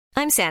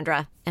I'm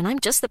Sandra, and I'm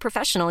just the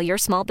professional your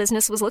small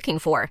business was looking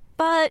for.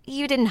 But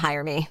you didn't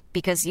hire me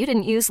because you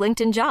didn't use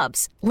LinkedIn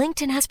Jobs.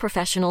 LinkedIn has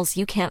professionals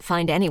you can't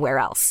find anywhere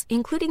else,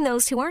 including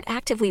those who aren't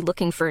actively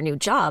looking for a new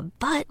job,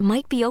 but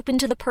might be open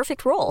to the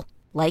perfect role,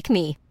 like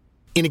me.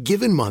 In a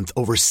given month,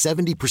 over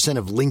 70%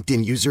 of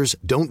LinkedIn users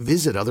don't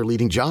visit other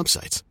leading job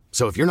sites.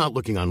 So if you're not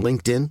looking on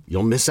LinkedIn,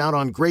 you'll miss out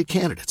on great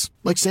candidates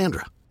like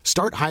Sandra.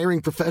 Start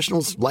hiring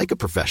professionals like a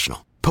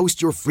professional.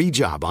 Post your free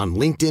job on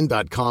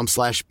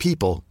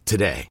linkedin.com/people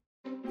today.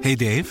 Hey,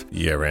 Dave.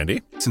 Yeah,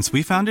 Randy. Since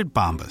we founded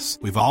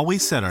Bombas, we've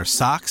always said our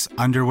socks,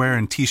 underwear,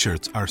 and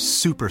T-shirts are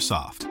super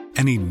soft.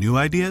 Any new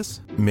ideas?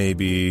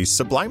 Maybe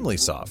sublimely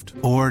soft.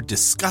 Or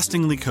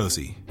disgustingly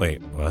cozy.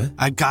 Wait, what?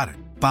 I got it.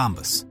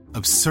 Bombas.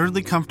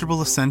 Absurdly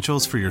comfortable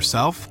essentials for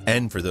yourself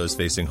and for those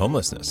facing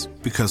homelessness.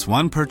 Because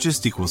one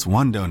purchased equals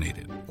one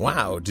donated.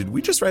 Wow, did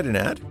we just write an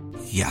ad?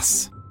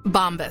 Yes.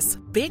 Bombas.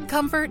 Big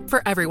comfort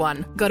for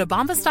everyone. Go to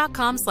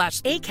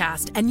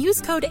bombas.com/ACAST and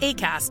use code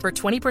ACAST for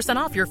 20%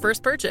 off your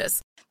first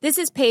purchase. This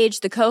is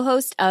Paige, the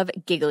co-host of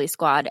Giggly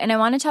Squad, and I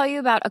want to tell you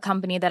about a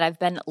company that I've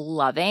been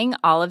loving,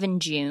 Olive &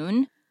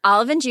 June.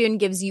 Olive & June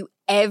gives you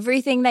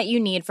everything that you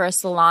need for a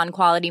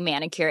salon-quality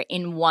manicure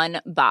in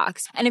one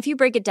box. And if you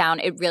break it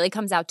down, it really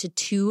comes out to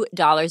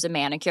 $2 a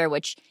manicure,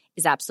 which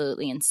is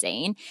absolutely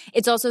insane.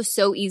 It's also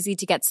so easy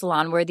to get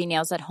salon-worthy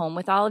nails at home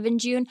with Olive &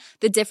 June.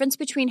 The difference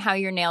between how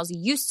your nails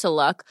used to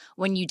look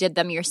when you did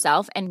them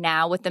yourself and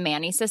now with the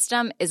Mani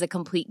system is a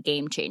complete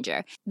game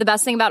changer. The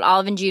best thing about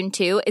Olive & June,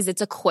 too, is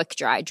it's a quick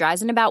dry.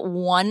 Dries in about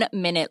 1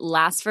 minute,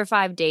 lasts for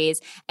 5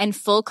 days, and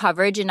full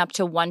coverage in up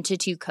to 1 to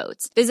 2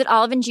 coats. Visit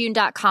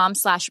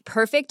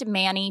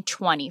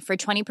oliveandjune.com/perfectmani20 for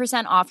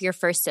 20% off your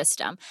first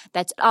system.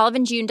 That's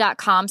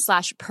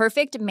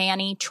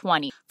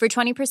oliveandjune.com/perfectmani20 for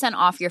 20%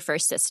 off your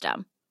first system.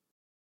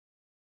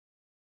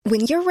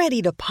 When you're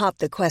ready to pop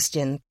the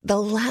question, the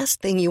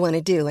last thing you want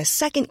to do is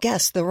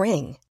second-guess the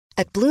ring.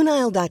 At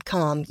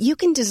BlueNile.com, you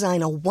can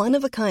design a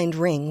one-of-a-kind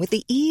ring with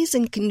the ease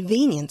and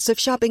convenience of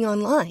shopping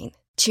online.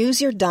 Choose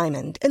your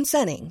diamond and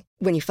setting.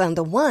 When you find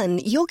the one,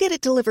 you'll get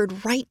it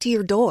delivered right to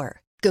your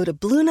door. Go to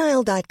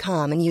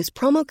BlueNile.com and use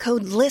promo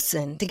code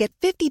LISTEN to get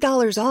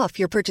 $50 off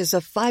your purchase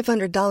of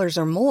 $500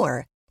 or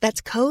more.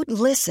 That's code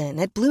LISTEN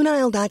at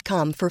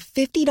BlueNile.com for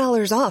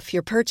 $50 off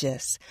your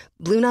purchase.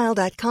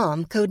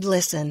 BlueNile.com, code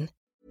LISTEN.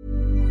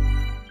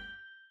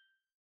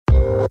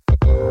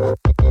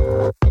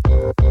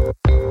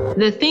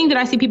 The thing that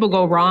I see people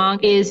go wrong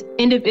is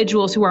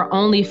individuals who are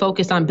only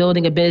focused on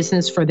building a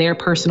business for their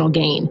personal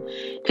gain.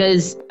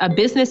 Because a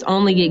business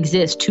only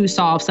exists to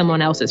solve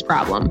someone else's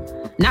problem,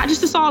 not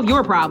just to solve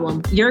your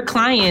problem. Your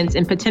clients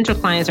and potential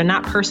clients are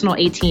not personal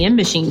ATM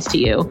machines to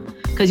you.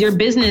 Because your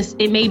business,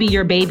 it may be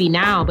your baby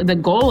now, but the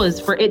goal is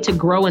for it to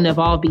grow and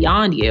evolve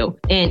beyond you.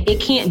 And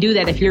it can't do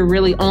that if you're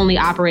really only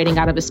operating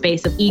out of a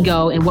space of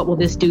ego and what will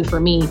this do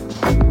for me?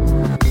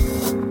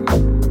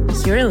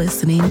 You're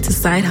listening to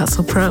Side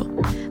Hustle Pro,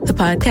 the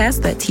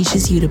podcast that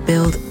teaches you to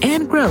build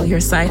and grow your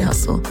side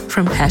hustle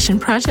from passion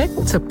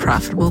project to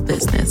profitable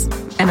business.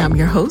 And I'm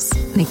your host,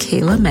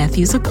 Nicaila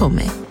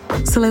Matthews-Okome.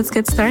 So let's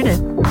get started.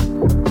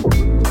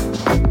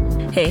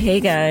 Hey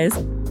guys.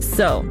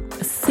 So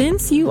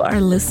since you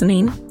are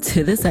listening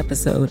to this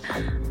episode,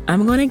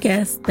 I'm going to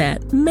guess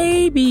that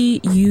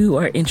maybe you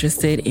are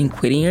interested in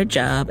quitting your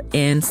job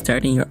and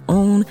starting your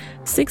own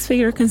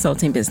 6-figure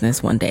consulting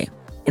business one day.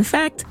 In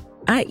fact,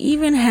 I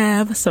even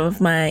have some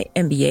of my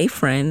MBA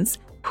friends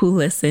who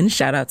listen,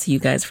 shout out to you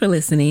guys for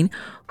listening,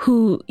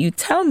 who you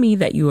tell me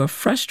that you are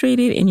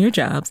frustrated in your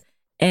jobs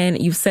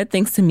and you've said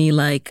things to me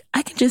like,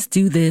 I can just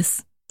do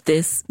this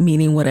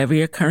meaning whatever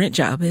your current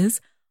job is,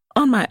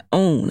 on my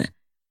own.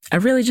 I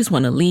really just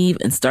want to leave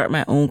and start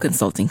my own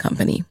consulting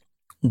company.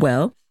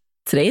 Well,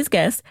 today's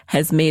guest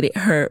has made it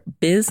her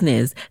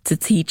business to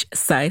teach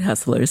side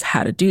hustlers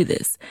how to do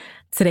this.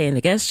 Today in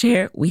the guest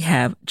chair, we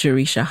have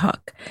Jereshia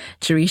Huck.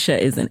 Jereshia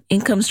is an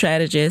income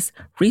strategist,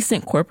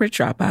 recent corporate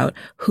dropout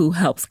who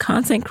helps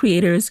content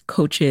creators,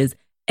 coaches,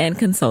 and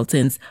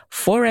consultants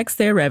 4x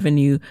their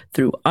revenue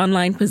through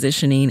online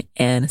positioning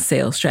and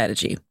sales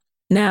strategy.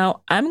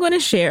 Now, I'm going to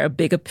share a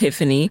big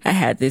epiphany I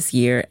had this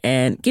year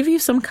and give you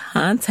some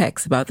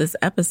context about this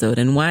episode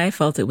and why I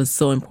felt it was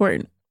so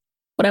important.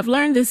 What I've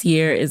learned this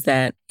year is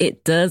that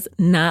it does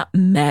not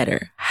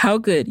matter how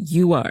good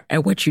you are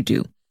at what you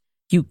do.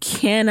 You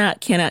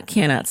cannot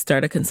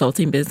start a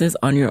consulting business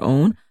on your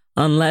own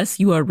unless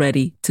you are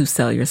ready to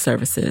sell your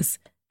services.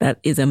 That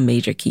is a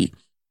major key.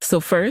 So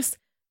first,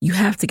 you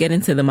have to get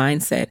into the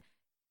mindset.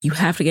 You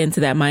have to get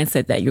into that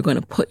mindset that you're going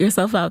to put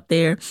yourself out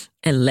there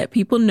and let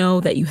people know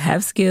that you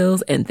have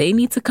skills and they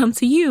need to come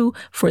to you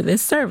for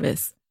this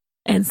service.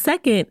 And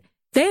second,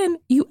 then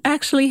you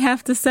actually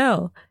have to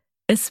sell,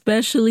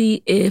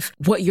 especially if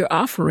what you're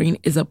offering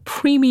is a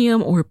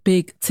premium or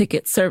big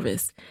ticket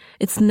service.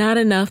 It's not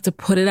enough to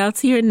put it out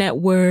to your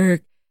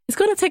network. It's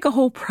going to take a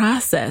whole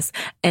process.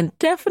 And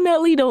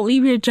definitely don't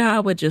leave your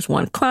job with just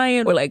one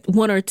client or like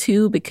one or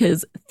two,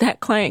 because that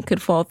client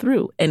could fall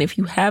through. And if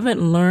you haven't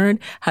learned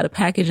how to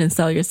package and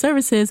sell your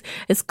services,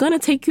 it's going to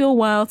take you a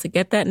while to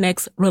get that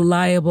next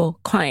reliable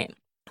client.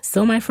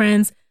 So my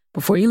friends,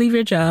 before you leave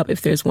your job,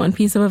 if there's one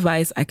piece of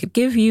advice I could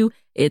give you,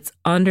 it's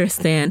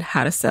understand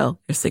how to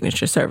sell your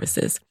signature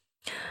services.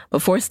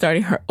 Before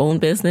starting her own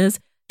business,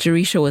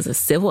 Jereshia was a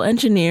civil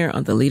engineer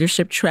on the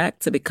leadership track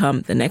to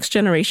become the next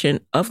generation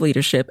of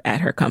leadership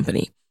at her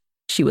company.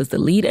 She was the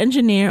lead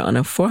engineer on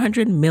a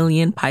 $400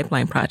 million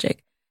pipeline project,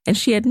 and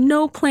she had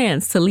no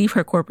plans to leave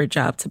her corporate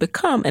job to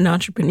become an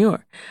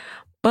entrepreneur.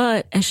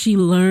 But as she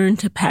learned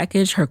to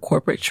package her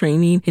corporate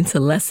training into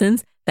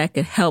lessons that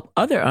could help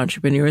other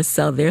entrepreneurs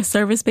sell their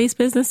service-based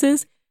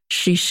businesses,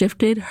 she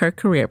shifted her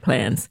career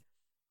plans.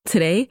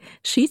 Today,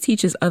 she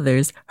teaches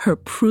others her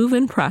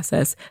proven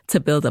process to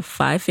build a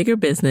 5-figure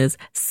business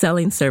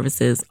selling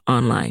services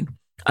online.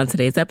 On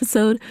today's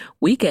episode,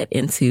 we get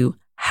into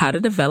how to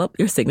develop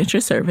your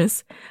signature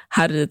service,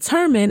 how to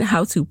determine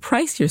how to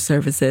price your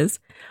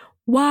services,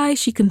 why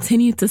she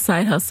continued to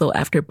side hustle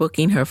after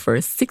booking her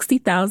first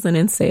 $60,000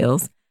 in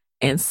sales,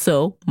 and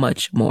so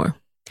much more.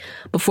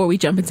 Before we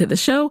jump into the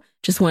show,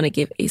 just want to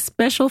give a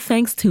special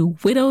thanks to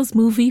Widows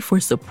Movie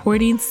for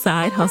supporting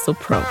Side Hustle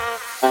Pro.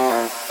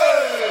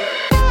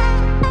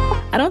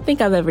 I don't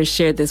think I've ever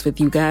shared this with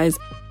you guys,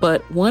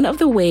 but one of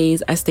the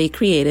ways I stay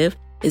creative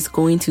is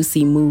going to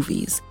see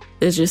movies.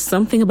 There's just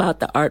something about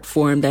the art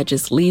form that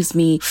just leaves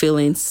me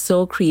feeling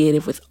so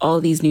creative with all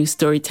these new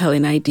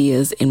storytelling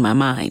ideas in my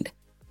mind.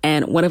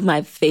 And one of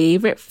my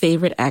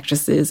favorite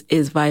actresses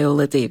is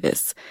Viola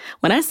Davis.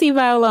 When I see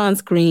Viola on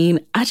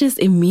screen, I just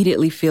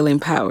immediately feel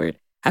empowered.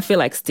 I feel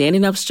like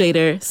standing up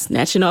straighter,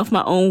 snatching off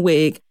my own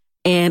wig,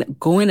 and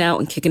going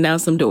out and kicking down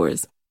some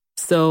doors.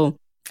 So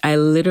I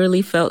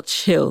literally felt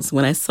chills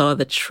when I saw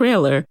the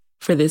trailer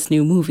for this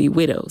new movie,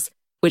 Widows,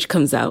 which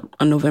comes out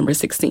on November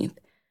 16th.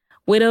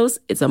 Widows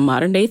is a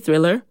modern-day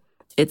thriller.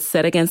 It's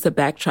set against the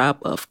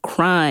backdrop of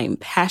crime,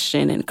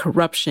 passion, and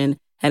corruption,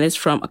 and is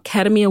from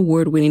Academy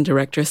Award-winning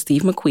director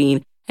Steve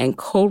McQueen and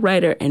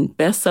co-writer and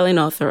best-selling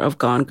author of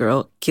Gone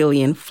Girl,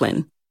 Gillian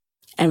Flynn.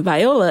 And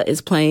Viola is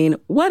playing,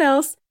 what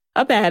else?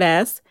 A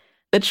badass.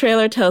 The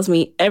trailer tells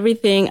me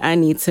everything I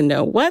need to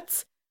know.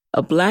 What?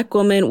 A Black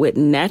woman with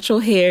natural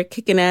hair,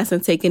 kicking ass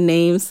and taking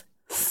names?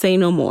 Say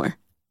no more.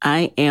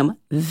 I am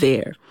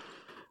there.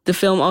 The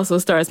film also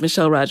stars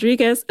Michelle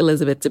Rodriguez,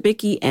 Elizabeth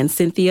Debicki, and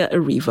Cynthia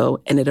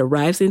Erivo, and it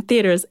arrives in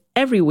theaters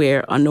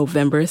everywhere on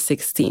November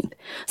 16th.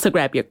 So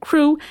grab your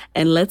crew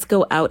and let's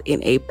go out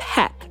in a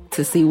pack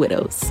to see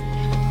Widows.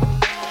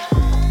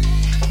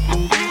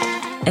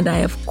 And I,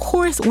 of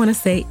course, want to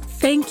say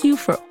thank you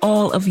for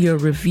all of your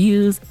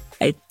reviews.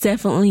 I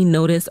definitely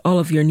notice all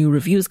of your new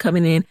reviews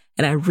coming in,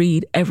 and I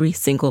read every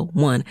single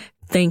one.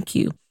 Thank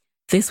you.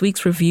 This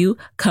week's review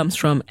comes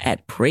from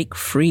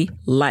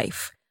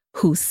 @BreakFreeLife,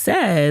 who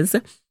says,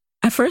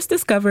 I first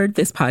discovered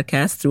this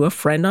podcast through a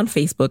friend on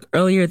Facebook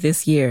earlier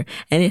this year,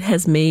 and it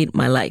has made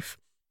my life.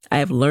 I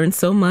have learned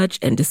so much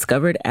and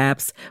discovered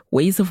apps,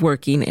 ways of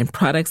working, and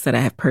products that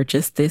I have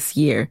purchased this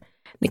year.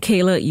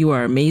 Nikayla, you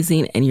are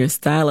amazing, and your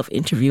style of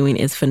interviewing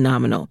is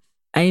phenomenal.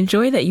 I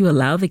enjoy that you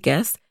allow the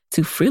guests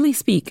to freely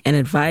speak and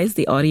advise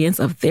the audience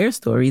of their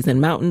stories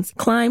and mountains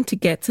climbed to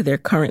get to their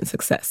current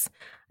success.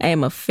 I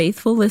am a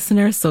faithful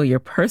listener, so your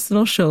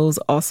personal shows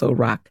also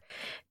rock.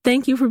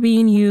 Thank you for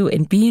being you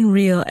and being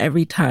real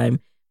every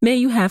time. May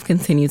you have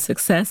continued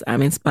success.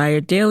 I'm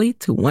inspired daily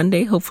to one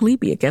day hopefully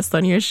be a guest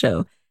on your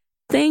show.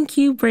 Thank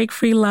you, Break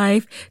Free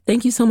Life.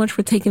 Thank you so much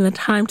for taking the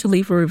time to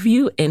leave a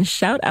review, and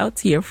shout out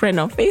to your friend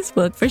on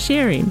Facebook for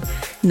sharing.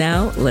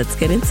 Now, let's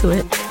get into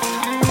it.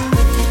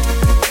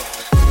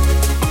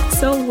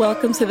 So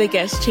welcome to the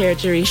guest chair,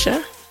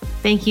 Jereshia.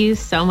 Thank you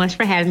so much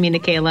for having me,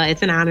 Nikayla.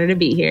 It's an honor to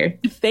be here.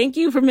 Thank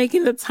you for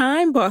making the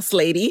time, boss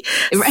lady.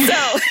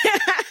 So,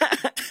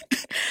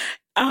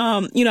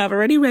 I've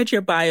already read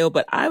your bio,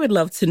 but I would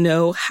love to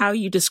know how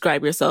you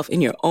describe yourself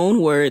in your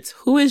own words.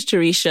 Who is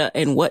Jereshia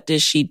and what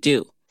does she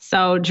do?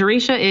 So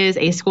Jereshia is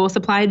a school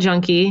supply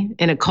junkie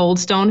and a Cold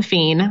Stone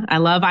fiend. I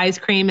love ice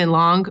cream and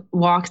long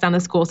walks down the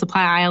school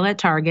supply aisle at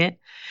Target.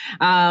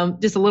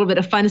 Just a little bit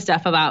of fun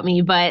stuff about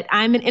me, but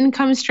I'm an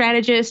income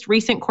strategist,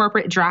 recent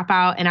corporate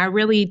dropout, and I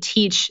really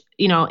teach,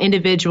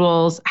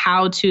 individuals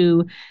how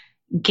to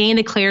gain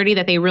the clarity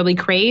that they really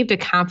crave to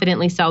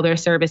confidently sell their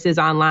services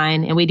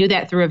online. And we do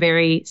that through a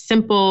very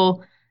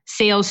simple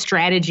sales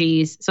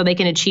strategies so they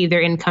can achieve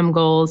their income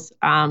goals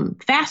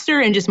faster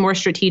and just more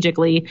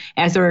strategically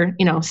as they're,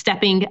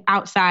 stepping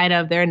outside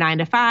of their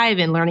 9-to-5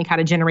 and learning how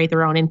to generate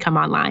their own income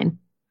online.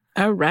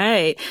 All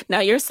right.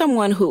 Now, you're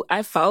someone who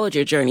I followed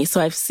your journey.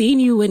 So I've seen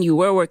you when you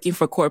were working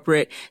for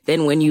corporate,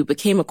 then when you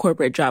became a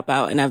corporate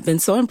dropout. And I've been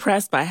so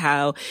impressed by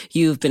how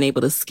you've been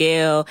able to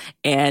scale.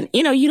 And,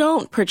 you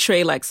don't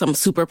portray like some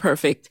super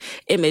perfect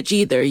image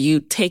either. You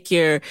take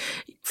your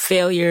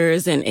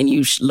failures and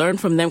you learn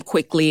from them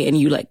quickly and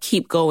you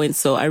keep going.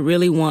 So I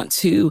really want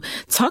to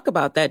talk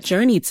about that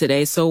journey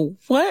today. So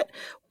what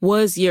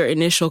was your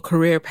initial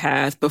career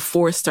path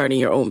before starting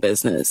your own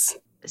business?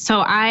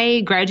 So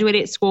I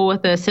graduated school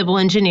with a civil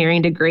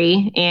engineering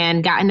degree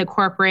and got into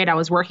corporate. I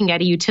was working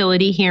at a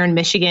utility here in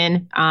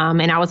Michigan,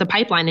 and I was a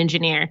pipeline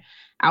engineer.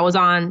 I was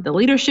on the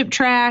leadership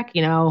track,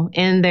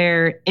 in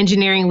their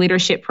engineering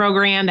leadership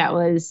program that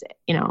was,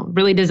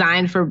 really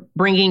designed for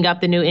bringing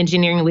up the new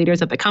engineering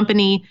leaders of the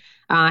company.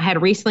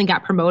 Had recently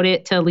got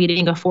promoted to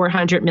leading a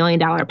 $400 million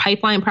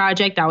pipeline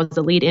project. I was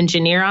the lead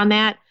engineer on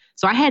that.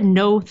 So I had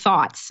no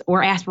thoughts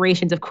or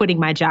aspirations of quitting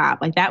my job.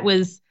 Like that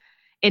was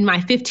in my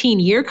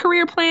 15-year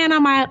career plan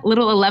on my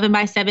little 11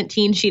 by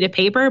 17 sheet of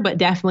paper, but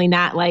definitely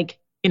not like,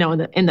 in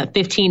the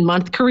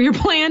 15-month career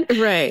plan.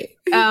 Right.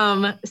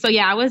 So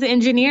yeah, I was an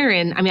engineer,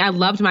 and I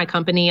loved my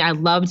company. I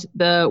loved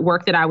the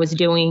work that I was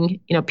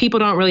doing. People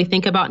don't really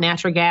think about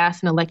natural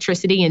gas and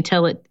electricity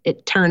until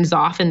it turns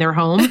off in their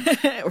home.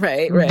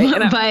 Right.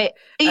 But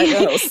I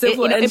know,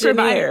 civil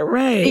engineer,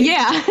 right.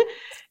 Yeah.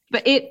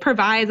 But it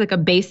provides like a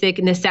basic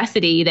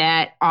necessity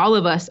that all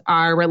of us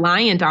are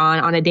reliant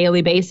on a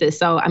daily basis.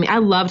 So, I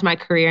loved my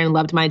career and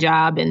loved my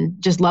job and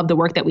just loved the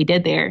work that we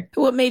did there.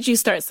 What made you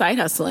start side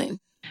hustling?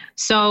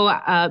 So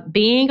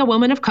being a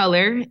woman of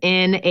color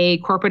in a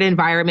corporate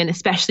environment,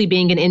 especially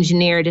being an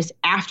engineer, just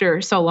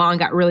after so long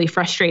got really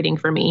frustrating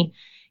for me.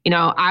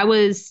 I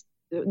was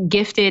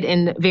gifted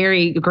and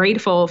very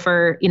grateful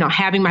for,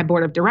 having my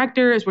board of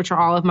directors, which are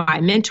all of my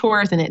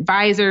mentors and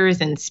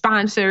advisors and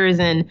sponsors.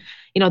 And,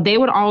 they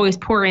would always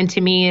pour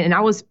into me, and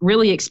I was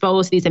really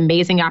exposed to these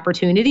amazing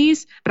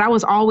opportunities, but I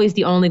was always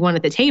the only one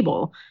at the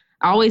table.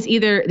 Always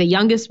either the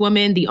youngest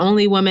woman, the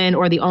only woman,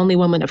 or the only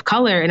woman of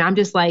color. And I'm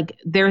just like,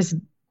 there's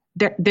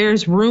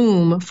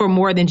room for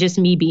more than just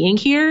me being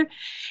here.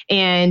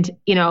 And,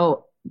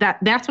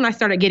 that's when I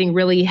started getting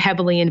really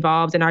heavily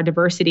involved in our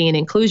diversity and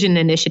inclusion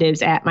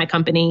initiatives at my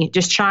company,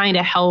 just trying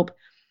to help,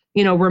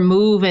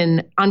 remove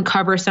and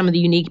uncover some of the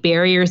unique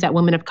barriers that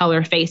women of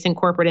color face in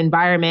corporate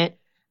environment,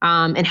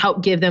 and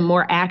help give them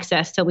more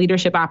access to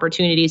leadership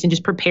opportunities and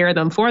just prepare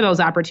them for those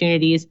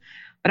opportunities.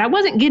 But I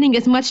wasn't getting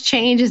as much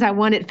change as I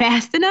wanted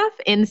fast enough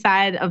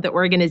inside of the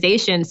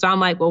organization. So I'm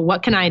like, well,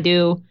 what can I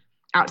do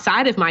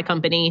outside of my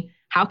company?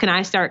 How can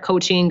I start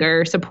coaching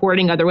or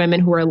supporting other women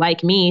who are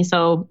like me?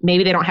 So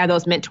maybe they don't have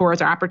those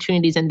mentors or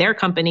opportunities in their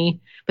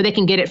company, but they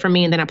can get it from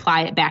me and then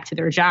apply it back to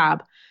their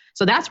job.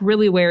 So that's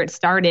really where it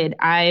started.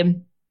 I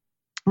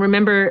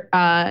remember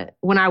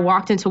when I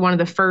walked into one of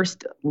the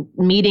first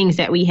meetings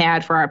that we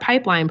had for our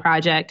pipeline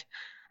project,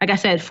 like I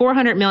said,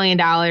 $400 million.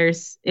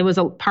 It was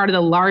a part of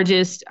the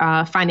largest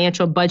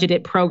financial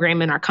budgeted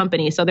program in our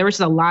company. So there was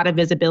just a lot of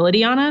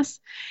visibility on us.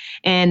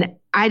 And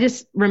I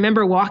just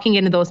remember walking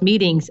into those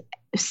meetings,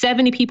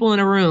 70 people in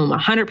a room,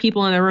 100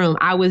 people in a room.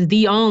 I was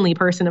the only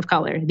person of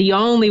color, the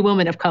only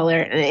woman of color.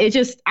 And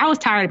I was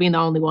tired of being the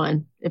only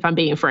one, if I'm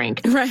being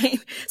frank. Right.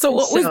 So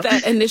what was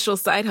that initial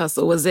side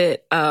hustle? Was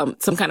it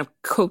some kind of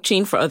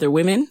coaching for other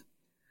women?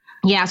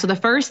 Yeah. So the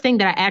first thing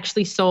that I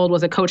actually sold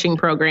was a coaching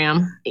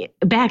program.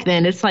 Back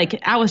then, it's like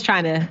I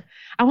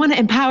want to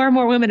empower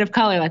more women of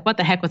color. Like, what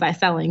the heck was I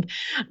selling?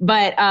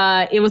 But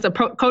it was a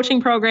coaching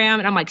program.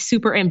 And I'm like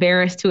super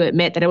embarrassed to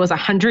admit that it was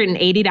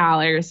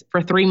 $180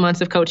 for 3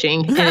 months of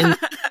coaching. And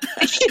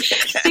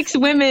 6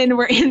 women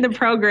were in the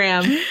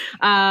program.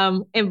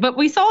 But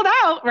we sold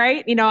out,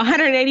 right?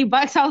 $180.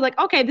 I was like,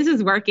 okay, this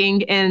is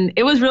working. And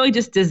it was really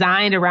just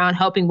designed around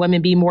helping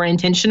women be more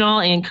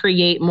intentional and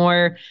create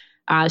more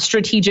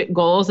strategic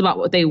goals about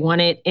what they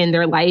wanted in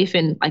their life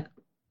and like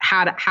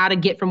how to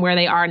get from where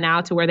they are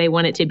now to where they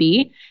want it to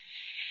be.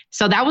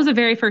 So that was the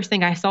very first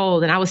thing I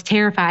sold. And I was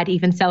terrified to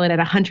even sell it at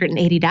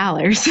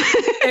 $180.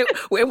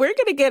 We're going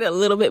to get a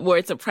little bit more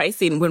into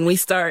pricing when we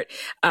start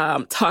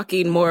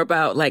talking more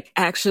about like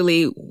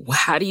actually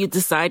how do you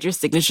decide your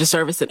signature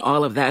service and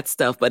all of that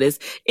stuff. But it's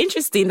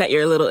interesting that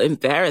you're a little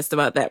embarrassed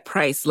about that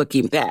price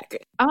looking back.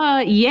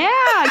 Yeah.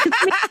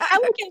 I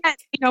look at,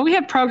 we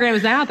have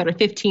programs now that are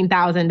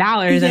 $15,000 and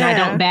I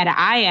don't bat an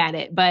eye at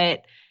it.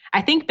 But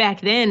I think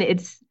back then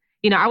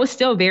I was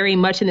still very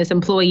much in this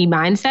employee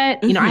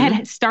mindset. I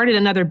had started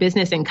another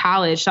business in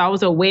college. So I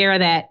was aware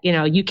that,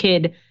 you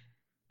could,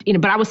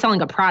 but I was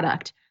selling a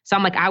product. So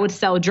I'm like, I would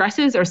sell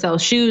dresses or sell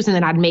shoes and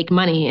then I'd make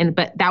money.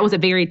 But that was a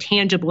very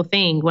tangible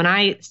thing. When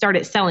I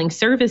started selling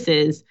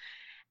services,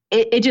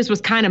 it just was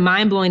kind of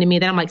mind blowing to me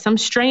that I'm like, some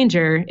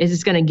stranger is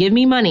just going to give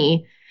me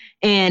money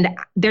and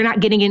they're not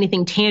getting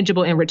anything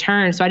tangible in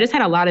return. So I just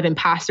had a lot of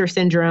imposter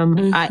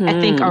syndrome, I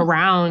think,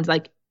 around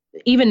like,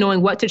 even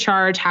knowing what to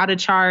charge, how to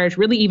charge,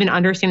 really even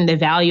understanding the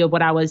value of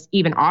what I was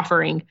even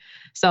offering.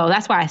 So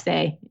that's why I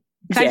say,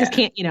 I just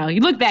can't,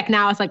 you look back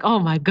now, it's like, oh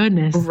my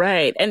goodness.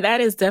 Right. And that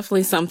is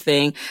definitely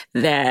something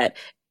that,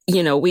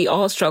 we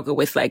all struggle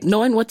with, like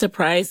knowing what to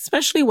price,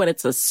 especially when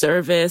it's a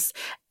service,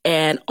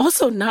 and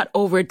also not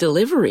over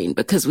delivering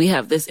because we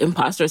have this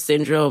imposter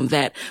syndrome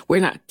that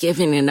we're not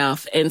giving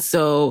enough. And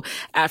so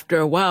after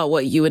a while,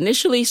 what you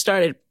initially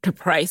started to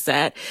price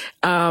at,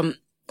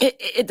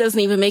 it doesn't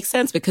even make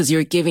sense because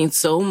you're giving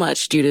so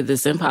much due to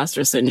this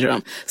imposter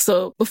syndrome.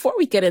 So before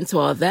we get into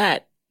all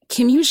that,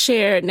 can you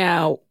share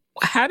now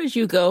how did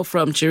you go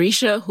from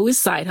Jereshia, who is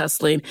side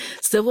hustling,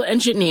 civil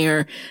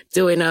engineer,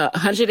 doing a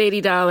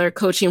 $180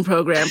 coaching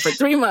program for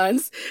 3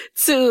 months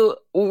to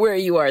where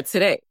you are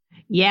today?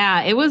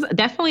 Yeah, it was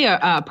definitely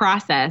a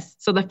process.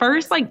 So the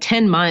first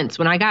 10 months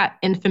when I got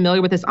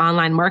familiar with this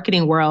online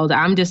marketing world,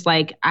 I'm just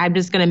going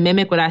to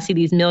mimic what I see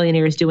these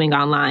millionaires doing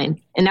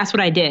online. And that's what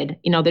I did.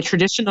 The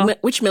traditional.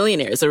 Which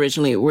millionaires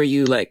originally were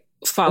you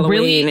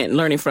following and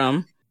learning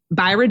from?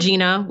 By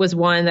Regina was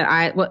one that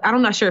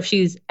I'm not sure if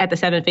she's at the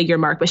 7-figure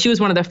mark, but she was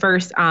one of the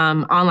first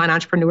online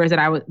entrepreneurs that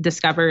I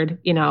discovered.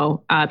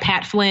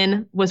 Pat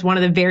Flynn was one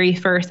of the very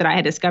first that I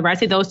had discovered. I'd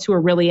say those two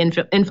are really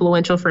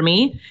influential for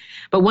me.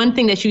 But one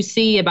thing that you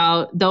see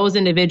about those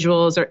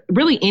individuals, or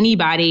really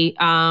anybody,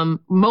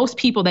 most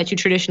people that you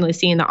traditionally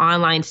see in the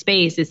online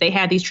space, is they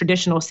have these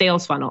traditional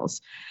sales funnels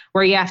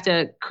where you have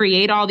to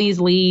create all these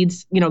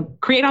leads,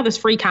 create all this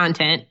free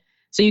content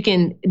so you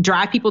can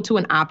drive people to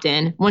an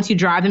opt-in. Once you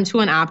drive them to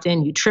an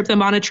opt-in, you trip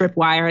them on a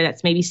tripwire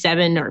that's maybe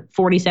 $7 or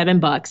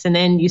 $47, and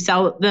then you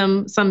sell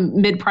them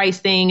some mid-price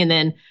thing and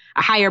then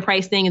a higher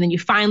price thing, and then you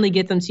finally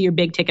get them to your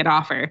big ticket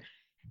offer.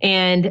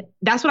 And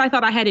that's what I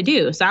thought I had to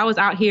do. So I was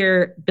out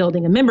here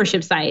building a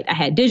membership site. I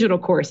had digital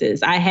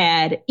courses. I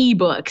had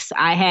ebooks.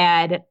 I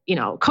had,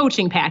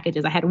 coaching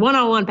packages. I had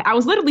one-on-one. I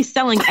was literally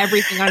selling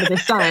everything under the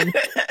sun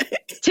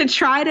to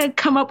try to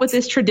come up with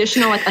this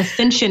traditional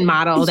ascension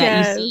model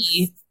that you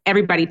see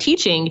everybody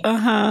teaching.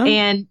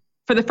 And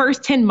for the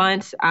first 10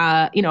 months,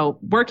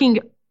 working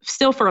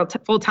still for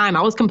full time,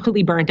 I was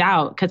completely burnt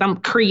out because I'm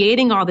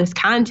creating all this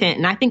content.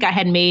 And I think I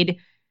had made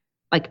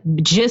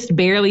just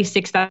barely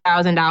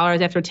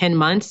 $6,000 after 10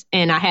 months.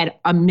 And I had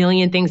a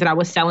million things that I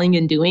was selling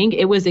and doing.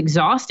 It was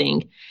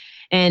exhausting.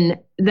 And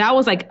that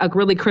was a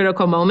really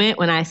critical moment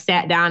when I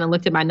sat down and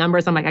looked at my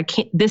numbers. I'm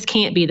this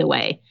can't be the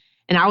way.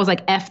 And I was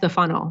F the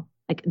funnel.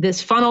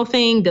 This funnel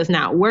thing does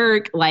not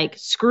work.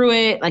 Screw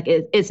it.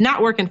 It's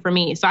not working for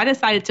me. So I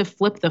decided to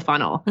flip the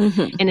funnel.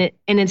 And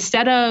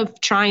instead of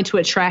trying to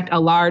attract a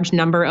large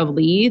number of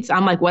leads,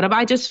 I'm what if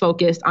I just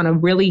focused on a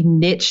really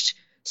niched,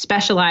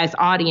 specialized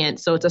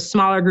audience? So it's a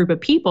smaller group of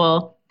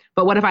people.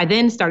 But what if I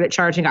then started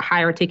charging a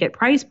higher ticket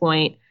price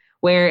point,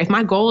 where if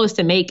my goal is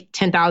to make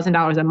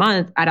 $10,000 a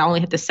month, I'd only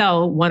have to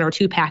sell 1 or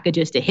 2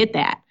 packages to hit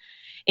that.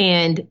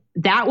 And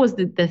that was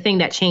the thing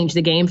that changed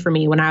the game for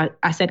me when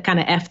I said kind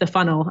of F the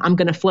funnel, I'm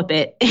going to flip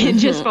it and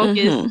just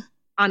focus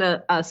on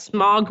a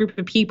small group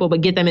of people,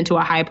 but get them into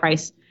a high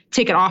price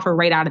ticket offer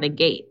right out of the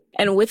gate.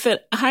 And with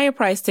a higher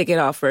price ticket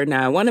offer,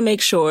 now I want to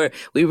make sure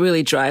we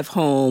really drive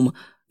home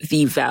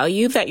the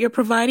value that you're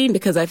providing,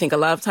 because I think a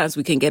lot of times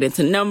we can get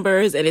into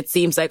numbers and it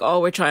seems like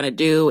all we're trying to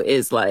do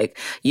is an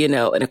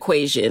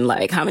equation,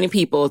 how many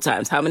people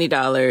times how many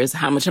dollars,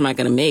 how much am I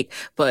going to make?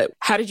 But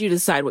how did you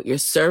decide what your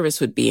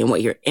service would be and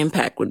what your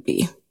impact would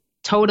be?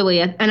 Totally.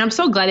 And I'm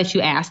so glad that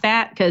you asked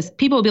that, because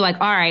people will be all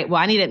right, well,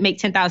 I need to make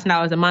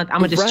 $10,000 a month. I'm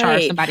going to just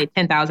charge somebody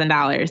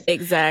 $10,000.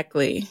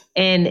 Exactly.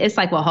 And it's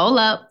well, hold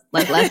up.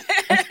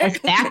 Let's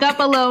back up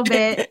a little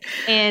bit.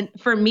 And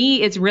for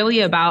me, it's really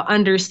about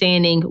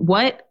understanding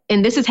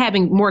and this is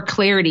having more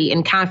clarity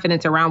and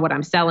confidence around what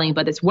I'm selling,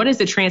 but it's what is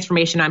the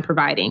transformation I'm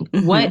providing?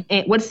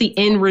 What's the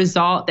end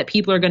result that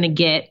people are going to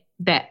get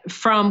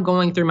from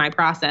going through my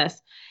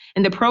process?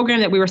 And the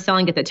program that we were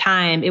selling at the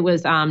time, it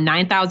was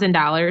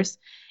 $9,000.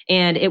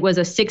 And it was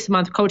a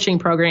 6-month coaching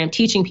program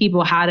teaching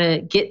people how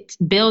to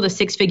build a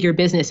 6-figure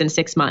business in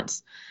 6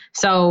 months.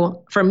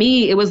 So for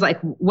me, it was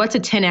what's a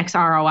 10x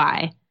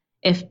ROI?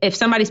 If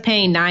somebody's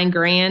paying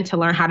 $9,000 to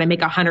learn how to make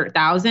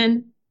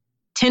 100,000,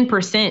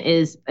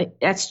 10%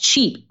 that's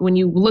cheap when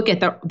you look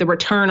at the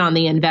return on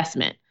the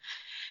investment.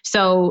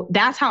 So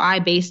that's how I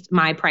based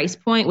my price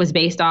point, was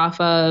based off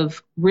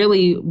of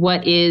really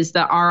what is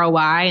the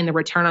ROI and the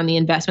return on the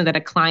investment that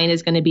a client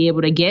is going to be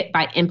able to get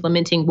by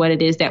implementing what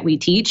it is that we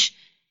teach.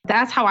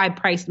 That's how I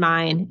priced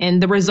mine.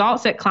 And the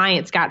results that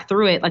clients got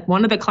through it,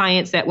 one of the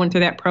clients that went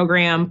through that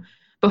program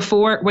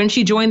when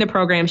she joined the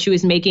program, she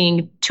was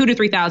making $2,000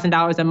 to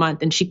 $3,000 a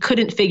month, and she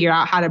couldn't figure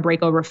out how to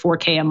break over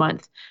 $4,000 a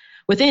month.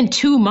 Within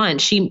 2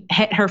 months, she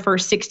hit her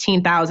first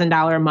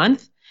 $16,000 a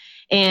month.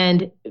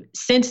 And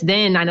since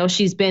then, I know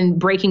she's been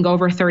breaking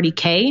over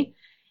 $30,000.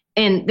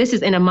 And this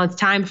is in a month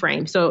time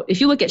frame. So if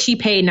you look at, she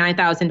paid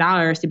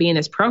 $9,000 to be in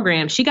this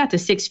program, she got to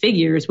 6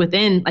 figures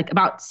within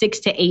about 6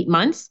 to 8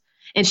 months.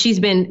 And she's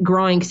been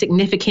growing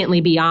significantly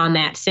beyond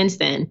that since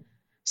then.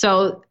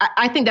 So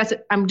I think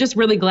I'm just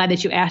really glad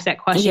that you asked that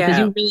question, because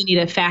you really need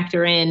to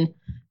factor in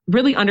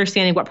really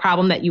understanding what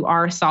problem that you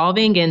are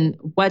solving and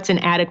what's an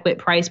adequate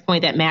price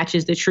point that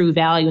matches the true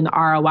value and the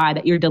ROI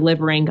that you're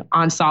delivering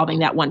on solving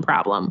that one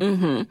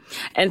problem.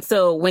 And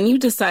so when you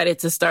decided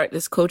to start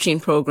this coaching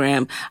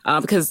program,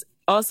 because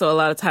also a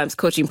lot of times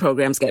coaching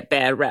programs get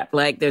bad rap.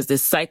 There's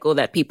this cycle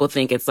that people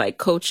think it's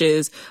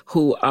coaches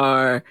who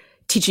are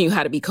teaching you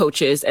how to be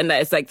coaches. And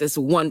that it's this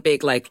one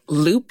big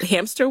loop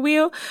hamster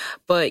wheel.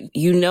 But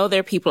there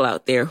are people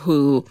out there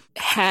who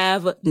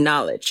have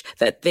knowledge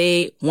that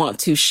they want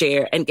to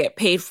share and get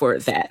paid for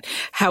that.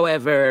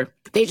 However,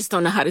 they just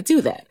don't know how to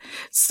do that.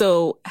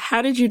 So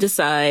how did you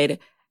decide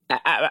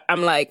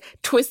I'm like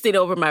twisting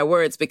over my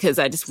words because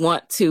I just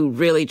want to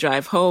really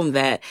drive home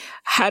that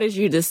how did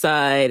you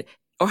decide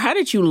or how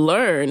did you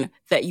learn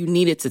that you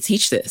needed to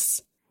teach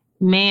this?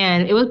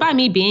 Man, it was by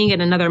me being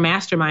in another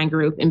mastermind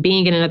group and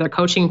being in another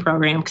coaching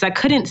program because I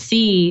couldn't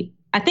see.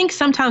 I think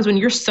sometimes when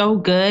you're so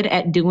good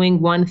at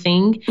doing one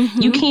thing,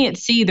 you can't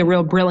see the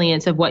real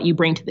brilliance of what you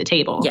bring to the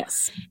table.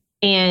 Yes.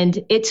 And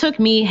it took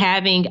me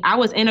I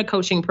was in a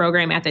coaching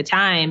program at the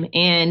time,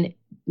 and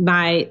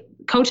my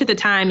coach at the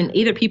time and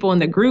either people in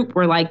the group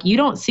were like, you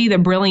don't see the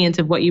brilliance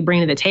of what you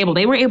bring to the table.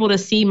 They were able to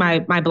see my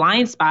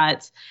blind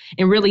spots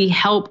and really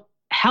help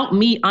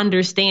me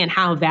understand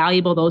how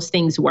valuable those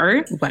things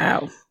were.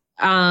 Wow.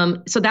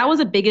 So that was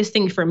the biggest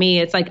thing for me.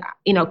 It's like,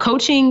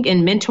 coaching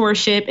and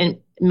mentorship and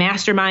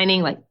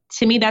masterminding, like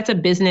to me, that's a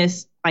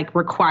business like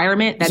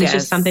requirement. That is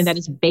just something that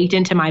is baked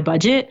into my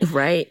budget.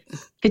 Right.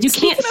 Because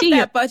you can't see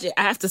that budget.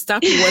 I have to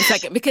stop you 1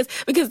 second because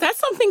that's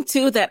something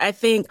too that I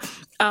think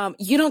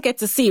you don't get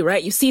to see,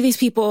 right? You see these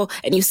people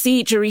and you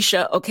see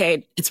Jereshia.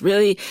 Okay, it's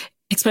really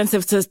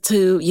expensive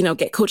to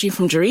get coaching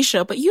from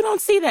Jereshia, but you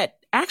don't see that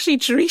actually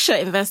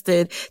Jereshia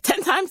invested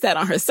 10 times that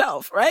on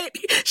herself, right?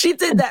 She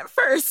did that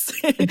first.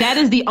 That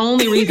is the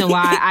only reason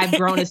why I've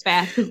grown as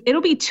fast.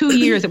 It'll be 2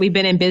 years that we've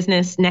been in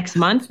business next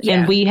month,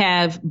 and we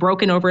have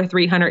broken over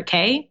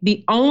 300K.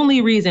 The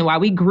only reason why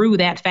we grew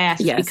that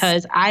fast is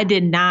because I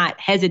did not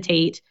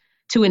hesitate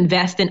to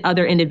invest in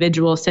other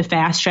individuals to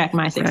fast track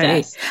my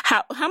success.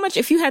 Right. How much,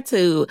 if you had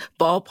to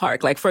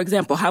ballpark, like for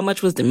example, how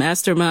much was the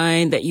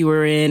mastermind that you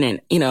were in?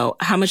 And,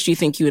 how much do you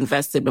think you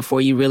invested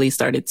before you really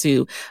started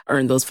to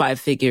earn those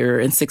 5-figure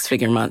and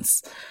 6-figure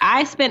months?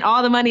 I spent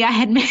all the money I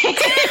had made.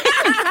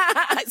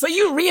 So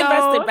you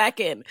reinvested back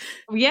in.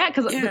 Yeah,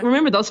 because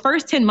remember those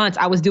first 10 months,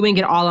 I was doing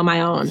it all on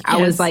my own. Yes. I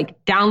was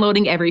like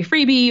downloading every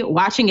freebie,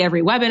 watching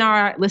every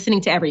webinar,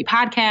 listening to every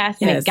podcast,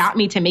 and it got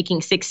me to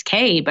making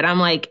 6K. But I'm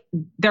like,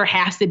 there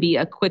has to be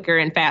a quicker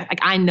and fast.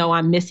 Like I know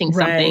I'm missing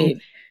something.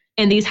 Right.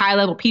 And these high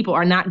level people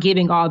are not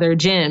giving all their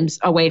gems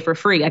away for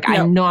free. Like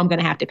I know I'm going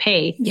to have to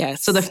pay.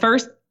 Yes. So the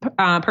first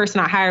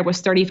person I hired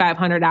was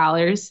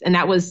 $3,500. And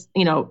that was,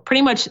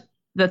 pretty much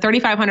the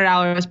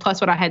 $3,500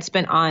 plus what I had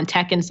spent on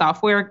tech and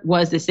software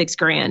was the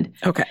 $6,000.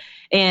 Okay.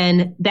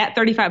 And that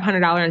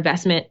 $3,500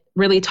 investment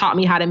really taught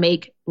me how to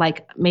make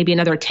like maybe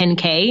another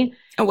 10K.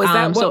 And was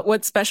that,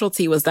 what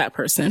specialty was that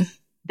person?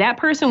 That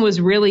person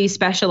was really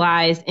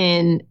specialized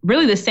in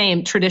really the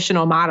same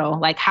traditional model.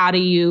 Like how do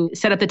you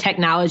set up the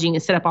technology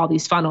and set up all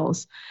these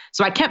funnels?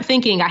 So I kept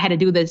thinking I had to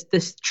do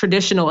this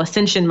traditional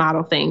ascension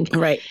model thing.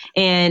 Right.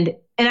 And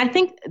I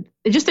think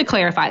just to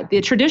clarify, the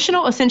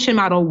traditional ascension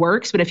model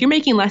works, but if you're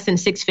making less than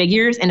 6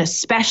 figures, and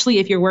especially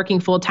if you're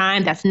working full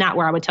time, that's not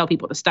where I would tell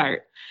people to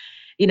start.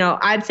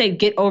 I'd say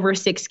get over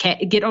 6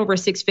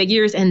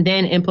 figures and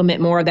then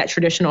implement more of that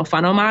traditional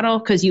funnel model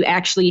because you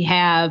actually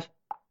have,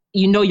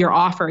 your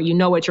offer,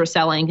 what you're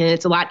selling, and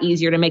it's a lot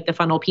easier to make the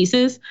funnel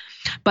pieces.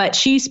 But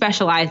she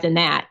specialized in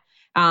that.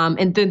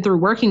 And then through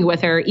working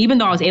with her, even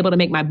though I was able to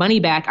make my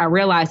money back, I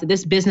realized that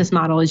this business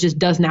model just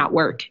does not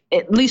work,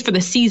 at least for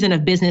the season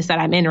of business that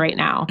I'm in right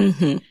now.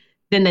 Mm-hmm.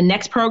 Then the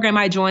next program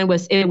I joined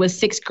was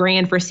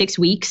 $6,000 for 6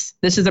 weeks.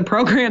 This is a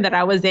program that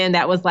I was in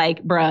that was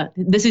like, bruh,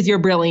 this is your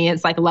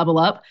brilliance, like level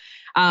up.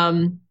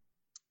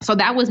 So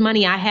that was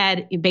money I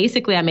had.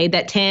 Basically, I made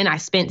that 10, I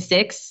spent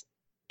 6.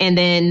 And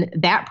then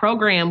that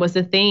program was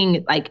the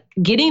thing, like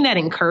getting that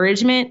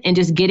encouragement and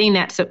just getting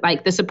that,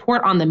 like the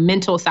support on the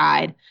mental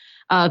side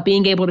of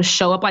being able to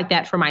show up like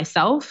that for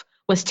myself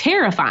was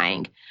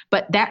terrifying.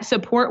 But that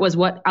support was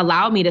what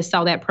allowed me to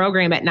sell that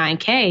program at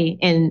 9K.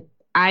 And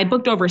I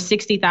booked over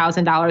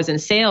 $60,000 in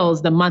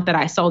sales the month that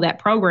I sold that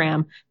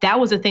program. That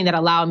was the thing that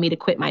allowed me to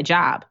quit my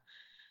job.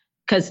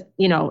 Because,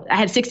 I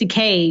had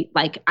 60K,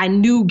 like I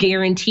knew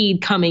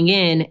guaranteed coming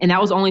in. And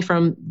that was only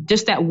from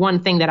just that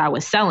one thing that I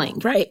was selling.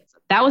 Right.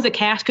 That was a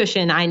cash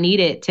cushion I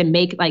needed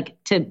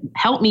to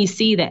help me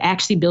see that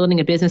actually building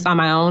a business on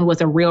my own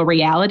was a real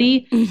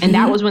reality. Mm-hmm. And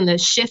that was when the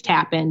shift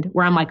happened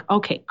where I'm like,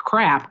 okay,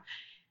 crap.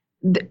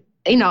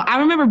 I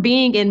remember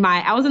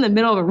I was in the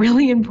middle of a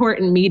really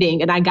important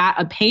meeting and I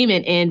got a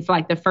payment in for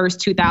like the first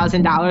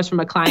 $2,000 from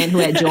a client who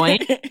had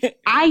joined.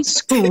 I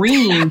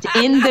screamed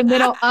in the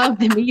middle of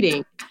the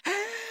meeting.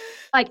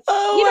 Like,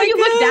 you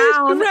look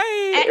down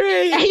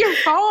at your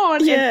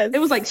phone. Yes. And it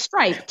was like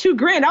Stripe,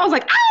 $2,000. I was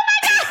like,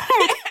 oh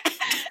my God.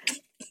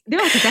 They're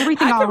like, is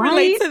everything all right?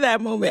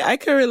 I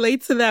can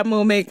relate to that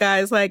moment,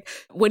 guys. Like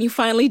when you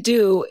finally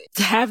do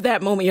have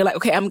that moment, you're like,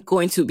 okay, I'm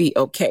going to be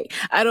okay.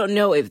 I don't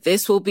know if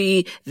this will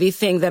be the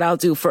thing that I'll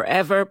do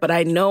forever, but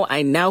I know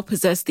I now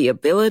possess the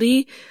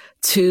ability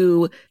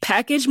to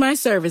package my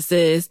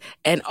services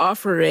and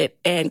offer it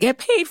and get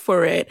paid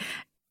for it.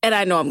 And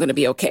I know I'm going to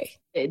be okay.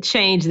 It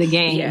changed the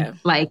game. Yeah.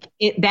 Like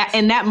in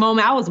that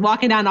moment, I was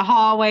walking down the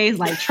hallways,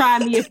 like, try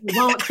me if you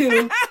want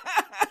to.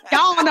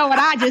 Y'all don't know what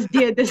I just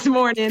did this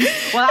morning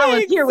while I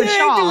was here with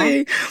y'all.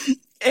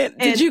 And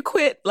did you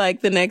quit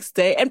like the next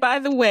day? And by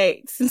the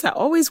way, since I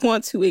always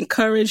want to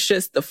encourage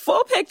just the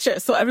full picture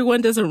so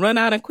everyone doesn't run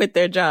out and quit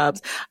their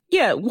jobs.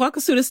 Yeah. Walk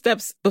us through the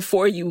steps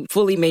before you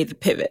fully made the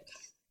pivot.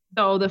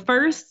 So the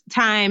first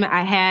time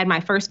I had my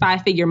first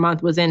 5-figure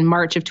month was in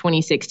March of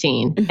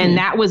 2016. Mm-hmm. And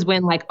that was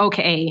when like,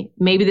 okay,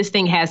 maybe this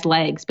thing has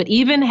legs. But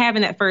even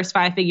having that first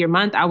 5-figure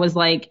month, I was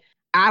like,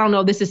 I don't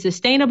know if this is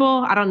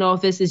sustainable. I don't know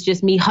if this is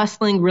just me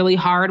hustling really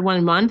hard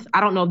one month.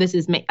 I don't know if this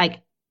is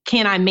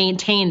can I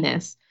maintain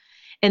this?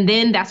 And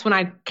then that's when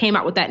I came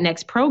out with that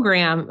next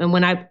program.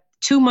 And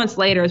 2 months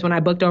later is when I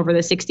booked over the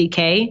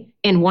 60K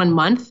in 1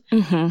 month.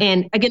 Mm-hmm.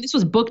 And again, this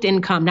was booked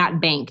income,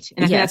 not banked.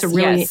 And I think that's a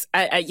really...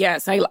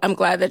 Yes. I'm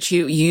glad that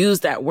you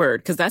used that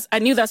word because I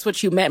knew that's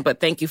what you meant, but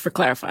thank you for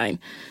clarifying.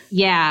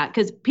 Yeah,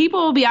 because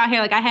people will be out here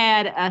like I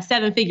had a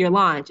 7-figure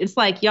launch. It's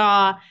like,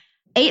 y'all,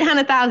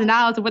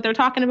 $800,000 of what they're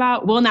talking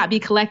about will not be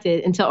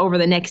collected until over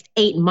the next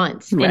 8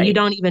 months. Right. And you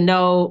don't even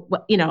know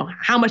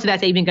how much of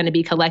that's even going to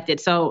be collected.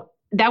 So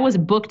that was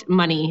booked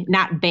money,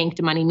 not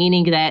banked money,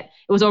 meaning that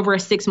it was over a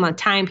 6-month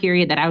time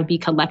period that I would be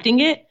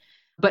collecting it.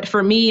 But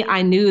for me,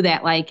 I knew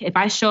that like if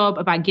I show up,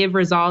 if I give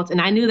results, and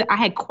I knew that I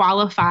had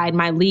qualified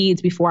my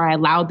leads before I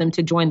allowed them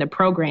to join the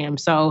program.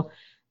 So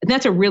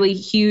that's a really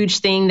huge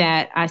thing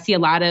that I see a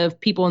lot of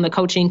people in the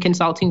coaching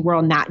consulting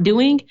world not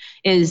doing,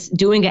 is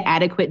doing an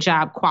adequate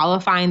job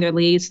qualifying their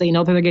leads so they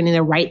know that they're getting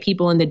the right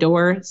people in the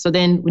door. So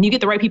then when you get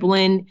the right people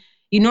in,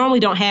 you normally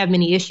don't have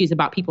many issues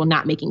about people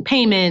not making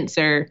payments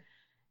or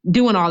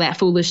doing all that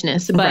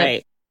foolishness. But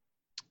right.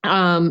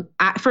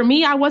 For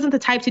me, I wasn't the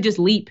type to just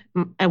leap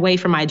away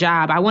from my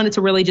job. I wanted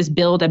to really just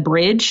build a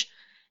bridge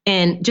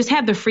and just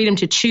have the freedom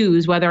to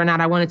choose whether or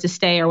not I wanted to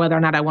stay or whether or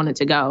not I wanted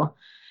to go.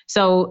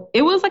 So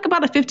it was like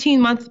about a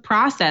 15-month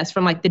process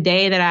from like the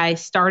day that I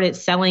started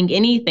selling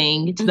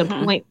anything to the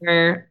point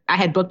where I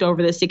had booked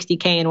over the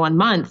 60K in 1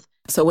 month.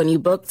 So when you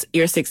booked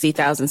your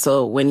 60,000,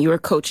 so when you were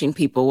coaching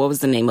people, what was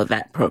the name of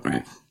that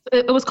program?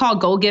 It was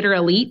called Goal Getter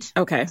Elite.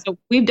 Okay. So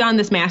we've done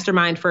this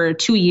mastermind for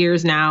 2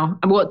 years now.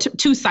 Well,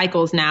 2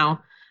 cycles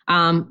now.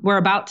 We're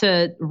about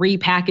to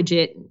repackage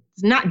it,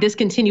 not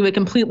discontinue it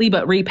completely,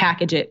 but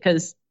repackage it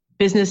because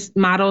business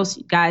models,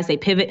 guys, they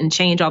pivot and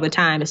change all the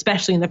time,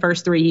 especially in the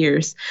first 3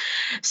 years.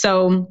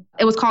 So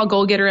it was called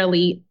Goal Getter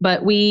Elite,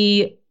 but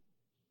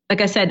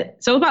like I said,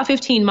 so about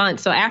 15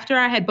 months. So after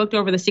I had booked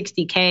over the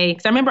 60K,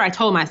 because I remember I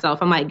told myself,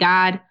 I'm like,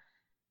 God,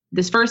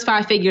 this first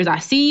 5 figures, I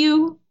see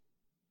you.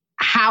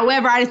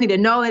 However, I just need to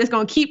know that it's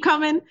going to keep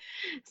coming.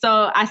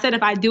 So I said,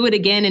 if I do it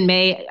again in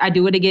May, I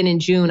do it again in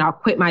June, I'll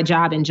quit my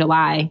job in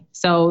July.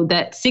 So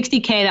that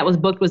 60K that was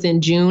booked was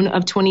in June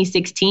of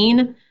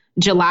 2016.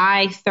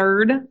 July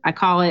 3rd, I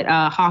call it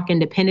Hawk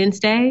Independence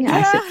Day. I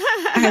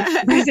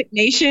had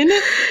resignation.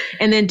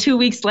 And then 2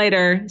 weeks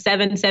later,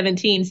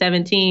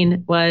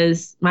 7/17/17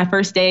 was my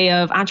first day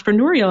of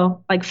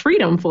entrepreneurial, like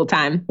freedom full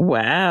time.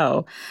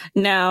 Wow.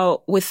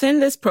 Now,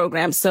 within this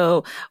program,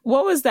 so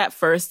what was that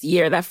first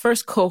year, that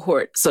first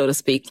cohort, so to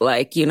speak,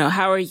 like,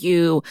 how are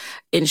you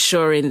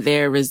ensuring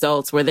their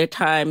results? Were there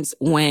times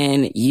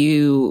when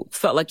you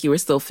felt like you were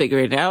still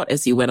figuring it out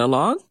as you went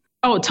along?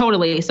 Oh,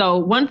 totally. So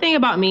one thing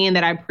about me and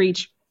that I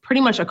preach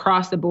pretty much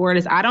across the board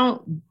is I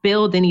don't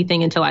build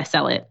anything until I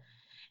sell it.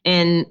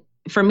 And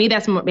for me,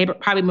 that's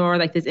probably more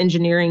like this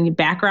engineering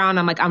background.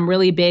 I'm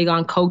really big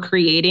on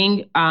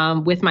co-creating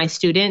with my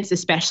students,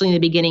 especially in the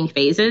beginning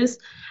phases.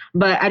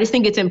 But I just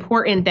think it's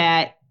important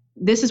that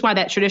this is why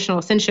that traditional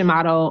ascension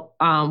model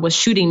was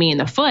shooting me in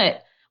the foot,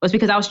 was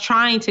because I was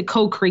trying to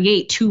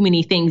co-create too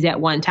many things at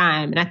one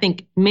time. And I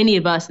think many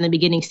of us in the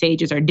beginning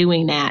stages are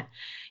doing that.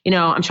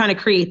 I'm trying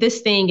to create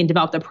this thing and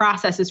develop the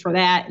processes for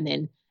that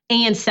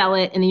and sell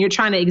it. And then you're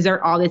trying to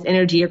exert all this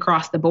energy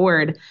across the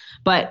board.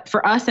 But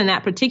for us in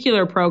that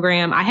particular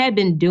program, I had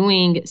been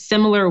doing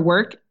similar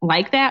work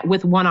like that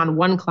with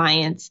one-on-one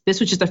clients. This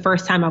was just the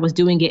first time I was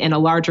doing it in a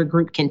larger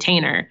group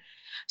container.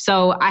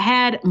 So I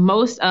had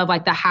most of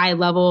like the high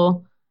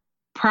level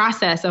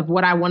process of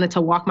what I wanted to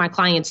walk my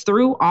clients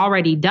through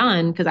already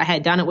done because I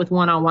had done it with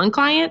one-on-one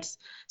clients.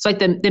 So like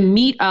the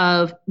meat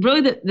of really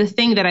the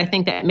thing that I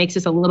think that makes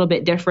us a little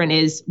bit different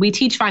is we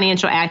teach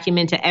financial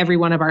acumen to every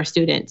one of our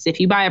students. If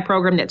you buy a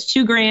program that's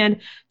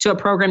 $2,000 to a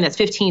program that's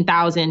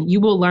 $15,000,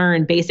 you will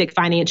learn basic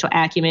financial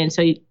acumen.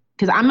 So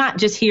because I'm not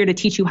just here to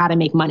teach you how to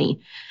make money.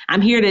 I'm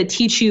here to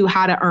teach you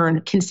how to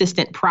earn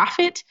consistent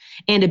profit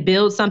and to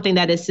build something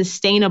that is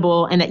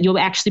sustainable and that you'll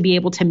actually be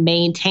able to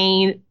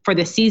maintain for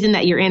the season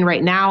that you're in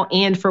right now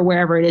and for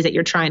wherever it is that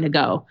you're trying to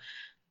go.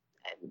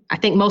 I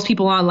think most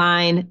people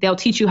online, they'll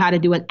teach you how to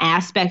do an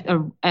aspect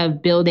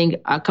of building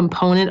a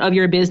component of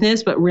your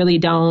business, but really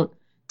don't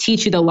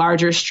teach you the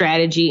larger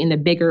strategy and the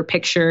bigger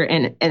picture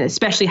and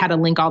especially how to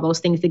link all those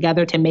things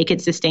together to make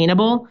it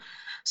sustainable.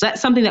 So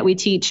that's something that we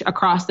teach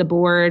across the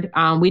board.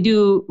 We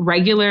do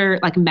regular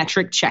like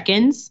metric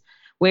check-ins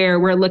where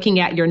we're looking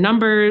at your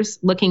numbers,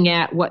 looking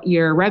at what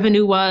your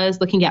revenue was,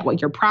 looking at what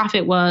your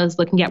profit was,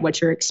 looking at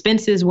what your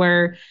expenses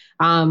were,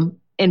 and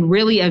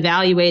really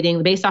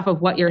evaluating based off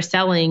of what you're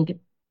selling,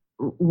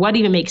 what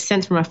even makes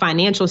sense from a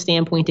financial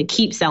standpoint to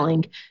keep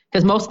selling.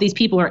 Because most of these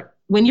people are,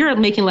 when you're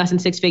making less than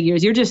 6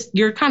 figures,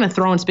 you're kind of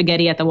throwing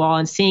spaghetti at the wall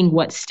and seeing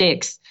what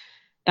sticks.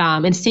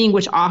 and seeing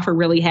which offer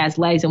really has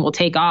legs and will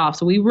take off.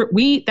 So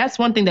that's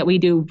one thing that we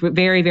do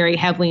very, very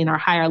heavily in our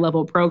higher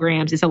level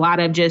programs. It's a lot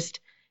of just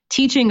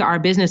teaching our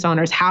business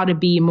owners how to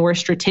be more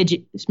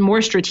strategic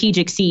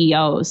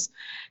CEOs.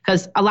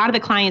 Because a lot of the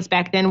clients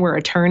back then were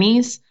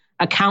attorneys,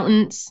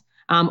 accountants,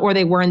 or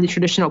they were in the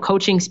traditional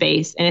coaching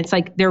space. And it's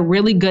like they're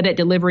really good at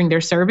delivering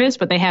their service,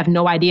 but they have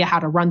no idea how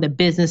to run the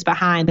business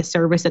behind the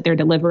service that they're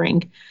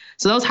delivering.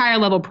 So those higher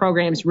level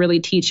programs really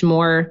teach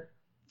more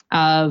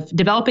of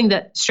developing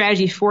the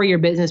strategy for your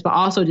business, but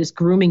also just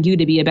grooming you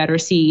to be a better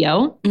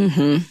CEO.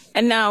 Mm-hmm.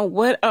 And now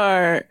what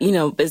are,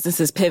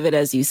 businesses pivot,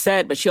 as you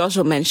said, but you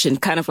also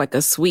mentioned kind of like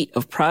a suite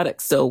of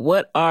products. So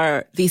what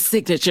are these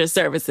signature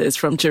services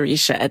from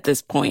Jereshia at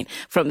this point,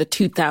 from the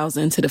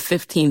 2,000 to the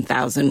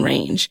 15,000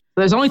 range?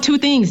 There's only two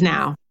things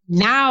now.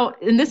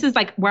 And this is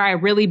like where I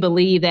really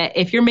believe that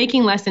if you're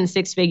making less than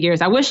six figures,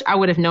 I wish I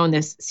would have known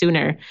this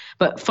sooner,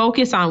 but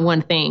focus on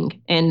one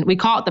thing. And we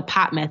call it the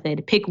POP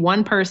method. Pick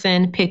one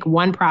person, pick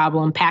one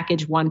problem,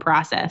 package one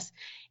process,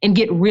 and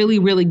get really,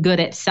 really good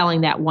at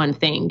selling that one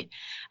thing.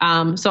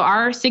 So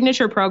our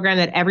signature program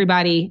that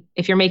everybody,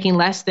 if you're making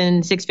less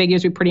than six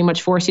figures, we pretty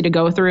much force you to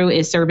go through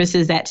is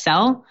Services That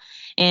Sell.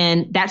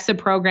 And that's the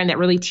program that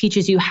really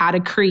teaches you how to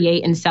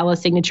create and sell a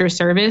signature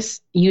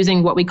service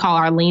using what we call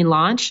our lean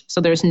launch.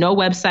 So there's no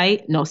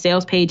website, no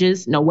sales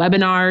pages, no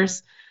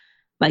webinars,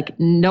 like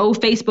no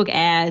Facebook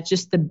ads,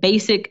 just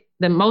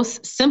the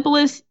most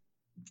simplest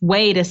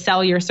way to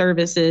sell your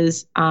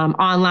services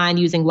online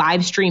using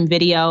live stream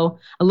video,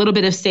 a little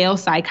bit of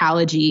sales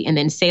psychology, and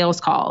then sales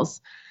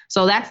calls.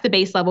 So that's the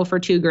base level for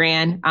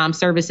 $2,000,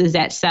 Services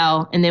That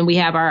Sell. And then we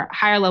have our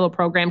higher level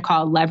program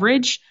called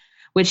Leverage,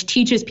 which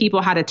teaches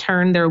people how to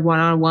turn their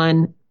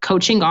one-on-one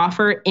coaching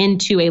offer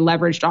into a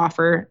leveraged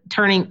offer,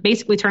 turning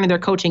their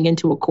coaching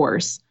into a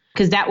course,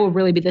 because that will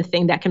really be the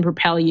thing that can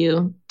propel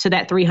you to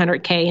that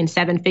 $300K and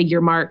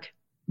seven-figure mark.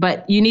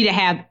 But you need to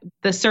have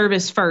the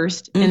service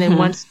first. And then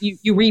once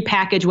you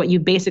repackage what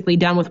you've basically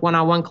done with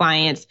one-on-one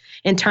clients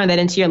and turn that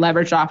into your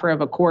leveraged offer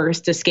of a course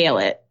to scale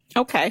it.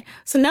 Okay.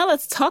 So now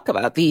let's talk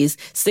about these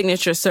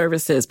signature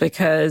services,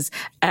 because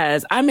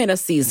as I'm in a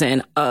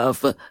season of,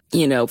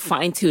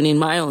 fine tuning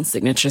my own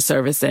signature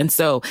service. And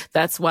so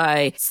that's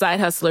why Side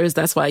Hustlers,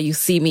 that's why you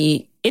see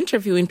me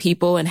interviewing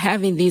people and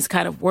having these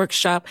kind of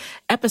workshop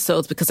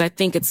episodes, because I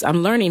think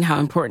I'm learning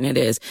how important it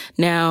is.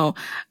 Now,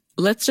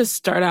 let's just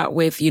start out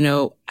with,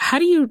 how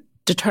do you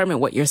determine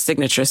what your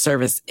signature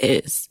service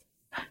is?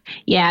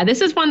 Yeah,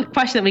 this is one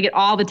question that we get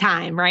all the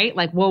time, right?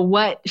 Like, well,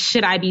 what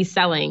should I be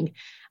selling?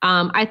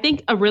 I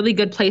think a really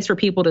good place for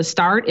people to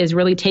start is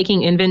really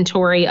taking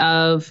inventory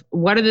of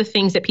what are the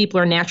things that people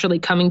are naturally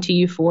coming to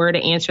you for to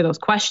answer those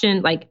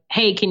questions. Like,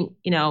 hey,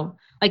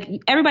 like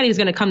everybody's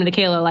going to come to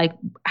Kayla, like,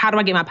 how do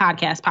I get my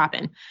podcast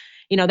popping?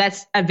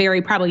 That's a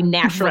very probably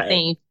natural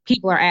thing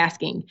people are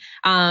asking.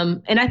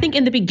 And I think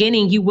in the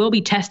beginning, you will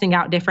be testing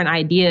out different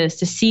ideas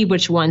to see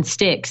which one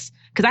sticks.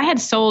 Because I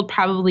had sold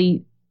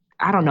probably,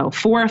 4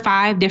 or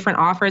 5 different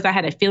offers. I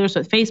had a Feelers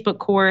with Facebook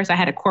course. I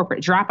had a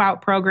corporate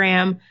dropout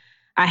program.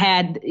 I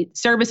had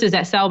Services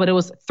That Sell, but it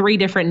was 3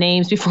 different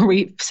names before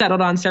we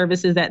settled on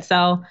Services That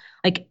Sell.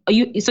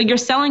 So you're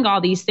selling all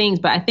these things,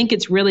 but I think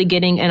it's really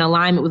getting in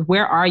alignment with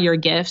where are your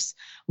gifts?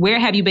 Where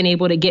have you been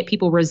able to get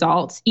people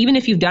results, even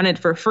if you've done it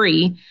for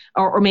free,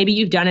 or maybe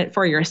you've done it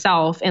for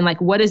yourself? And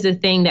like, what is the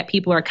thing that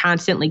people are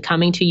constantly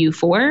coming to you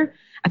for?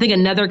 I think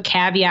another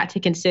caveat to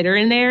consider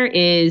in there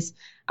is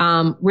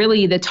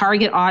really the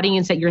target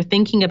audience that you're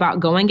thinking about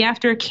going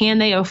after. Can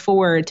they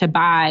afford to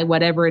buy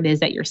whatever it is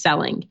that you're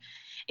selling?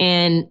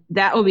 And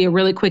that will be a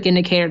really quick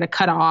indicator to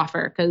cut an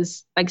offer,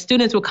 because like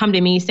students will come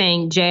to me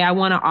saying, Jay, I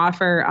want to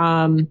offer,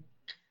 I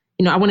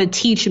want to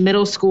teach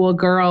middle school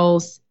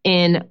girls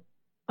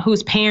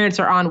whose parents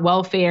are on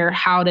welfare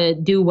how to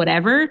do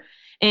whatever.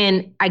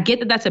 And I get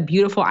that that's a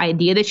beautiful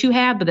idea that you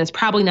have, but that's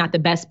probably not the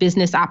best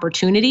business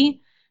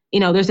opportunity.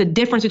 There's a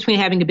difference between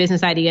having a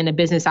business idea and a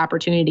business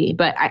opportunity.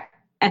 But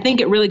I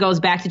think it really goes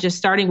back to just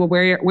starting with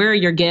where are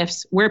your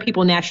gifts, where are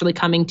people naturally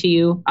coming to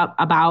you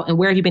about, and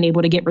where have you been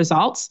able to get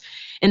results?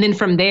 And then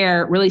from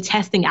there, really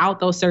testing out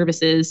those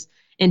services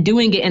and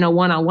doing it in a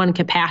one-on-one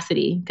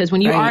capacity. Because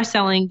when you are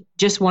selling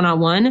just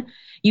one-on-one,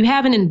 you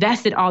haven't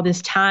invested all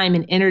this time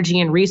and energy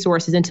and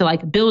resources into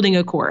like building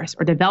a course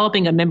or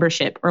developing a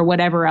membership or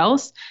whatever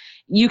else.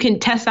 You can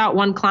test out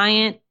one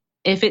client.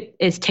 If it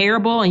is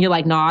terrible and you're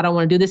like, no, I don't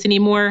want to do this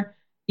anymore,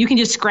 you can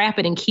just scrap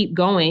it and keep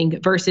going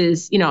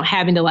versus,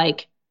 having to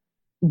like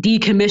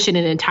decommission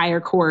an entire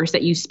course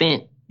that you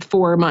spent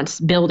 4 months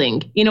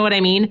building. You know what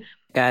I mean?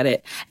 Got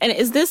it. And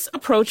is this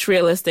approach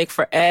realistic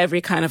for every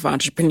kind of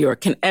entrepreneur?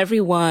 Can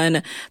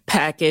everyone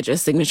package a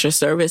signature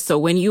service? So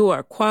when you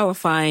are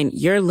qualifying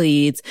your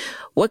leads,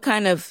 what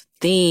kind of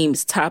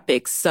themes,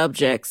 topics,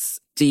 subjects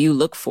do you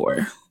look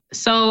for?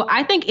 So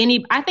I think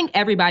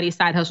everybody's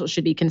side hustle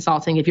should be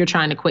consulting if you're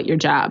trying to quit your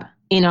job,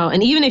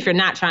 and even if you're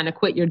not trying to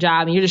quit your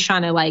job and you're just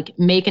trying to like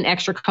make an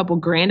extra couple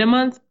grand a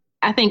month,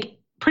 I think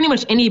pretty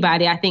much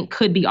anybody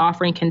could be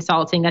offering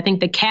consulting. I think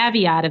the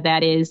caveat of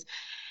that is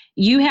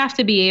you have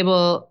to be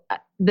able,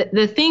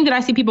 the thing that I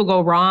see people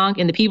go wrong,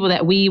 and the people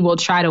that we will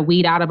try to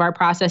weed out of our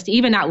process to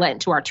even not let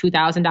into our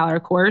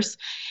 $2,000 course,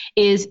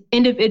 is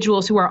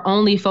individuals who are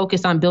only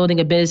focused on building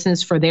a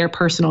business for their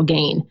personal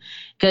gain.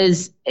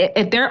 Because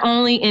if they're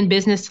only in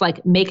business to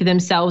like make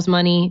themselves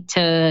money,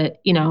 to,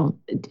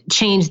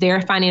 change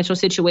their financial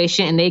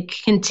situation, and they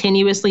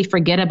continuously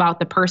forget about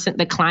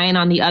the client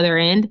on the other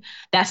end,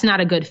 that's not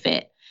a good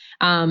fit.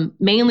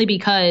 Mainly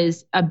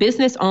because a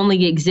business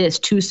only exists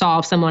to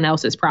solve someone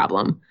else's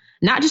problem.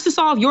 Not just to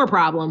solve your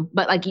problem,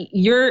 but like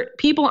your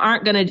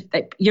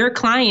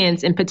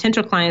clients and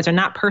potential clients are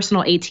not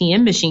personal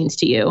ATM machines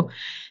to you.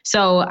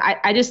 So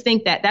I just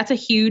think that that's a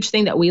huge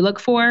thing that we look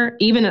for,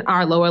 even in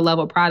our lower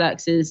level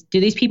products, is do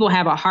these people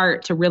have a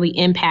heart to really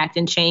impact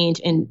and change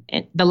in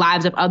the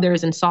lives of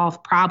others and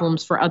solve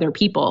problems for other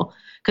people?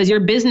 Because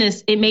your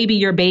business, it may be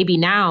your baby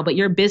now, but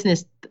your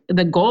business,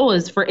 the goal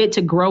is for it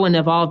to grow and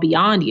evolve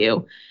beyond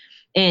you.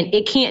 And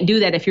it can't do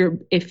that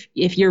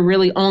if you're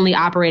really only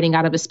operating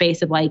out of a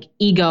space of like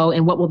ego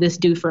and what will this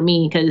do for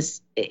me?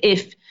 Because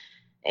it's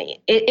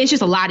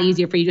just a lot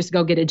easier for you just to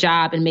go get a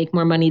job and make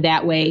more money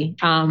that way,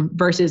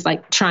 versus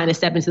like trying to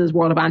step into this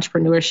world of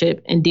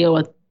entrepreneurship and deal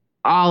with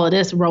all of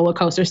this roller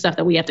coaster stuff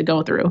that we have to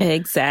go through.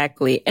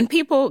 Exactly. And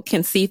people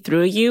can see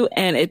through you,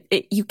 and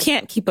you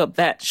can't keep up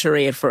that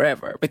charade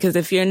forever, because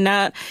if you're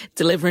not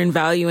delivering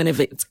value, and if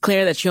it's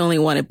clear that you only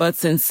wanted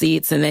butts and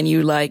seats, and then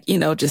you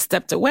just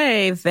stepped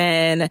away,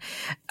 then,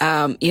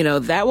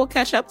 that will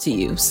catch up to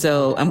you.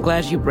 So I'm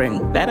glad you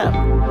bring that up.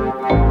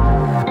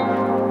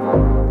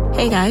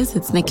 Hey guys,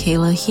 it's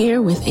Nikayla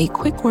here with a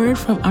quick word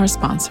from our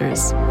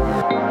sponsors.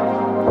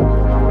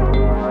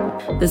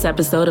 This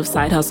episode of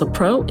Side Hustle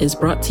Pro is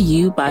brought to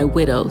you by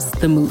Widows,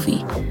 the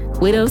movie.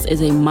 Widows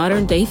is a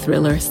modern-day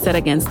thriller set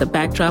against the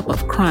backdrop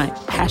of crime,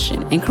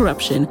 passion, and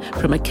corruption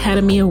from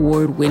Academy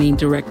Award-winning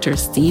director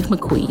Steve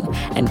McQueen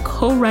and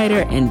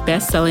co-writer and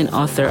best-selling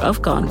author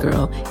of Gone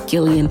Girl,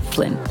 Gillian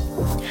Flynn.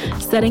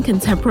 Set in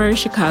contemporary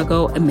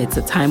Chicago amidst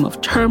a time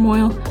of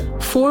turmoil,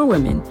 4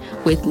 women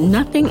with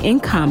nothing in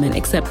common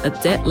except a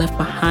debt left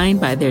behind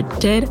by their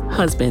dead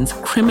husband's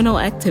criminal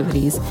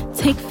activities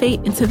take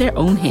fate into their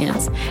own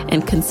hands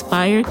and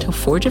conspire to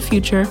forge a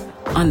future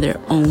on their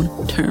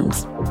own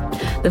terms.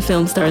 The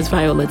film stars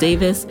Viola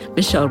Davis,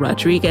 Michelle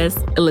Rodriguez,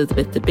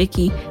 Elizabeth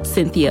Debicki,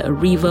 Cynthia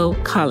Erivo,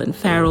 Colin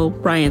Farrell,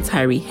 Brian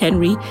Tyree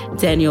Henry,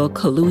 Daniel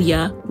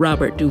Kaluuya,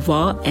 Robert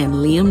Duvall, and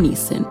Liam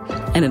Neeson,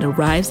 and it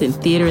arrives in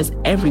theaters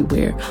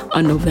everywhere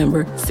on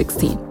November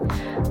 16th.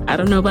 I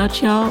don't know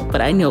about y'all,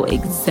 but I know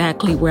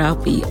exactly where I'll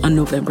be on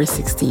November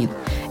 16th,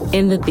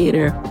 in the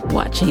theater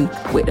watching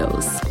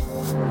Widows.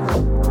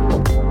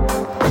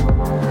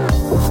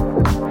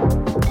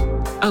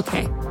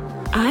 Okay.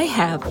 I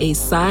have a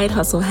side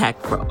hustle hack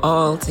for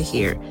all to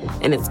hear,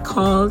 and it's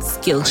called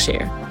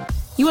Skillshare.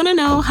 You want to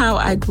know how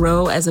I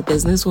grow as a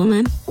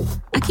businesswoman?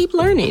 I keep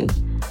learning.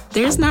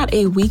 There's not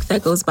a week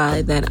that goes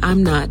by that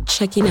I'm not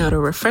checking out a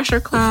refresher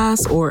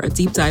class or a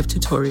deep dive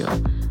tutorial,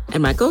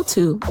 and my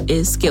go-to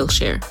is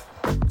Skillshare.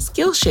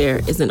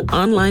 Skillshare is an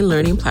online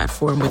learning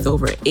platform with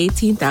over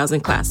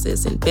 18,000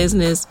 classes in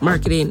business,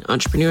 marketing,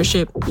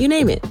 entrepreneurship, you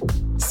name it.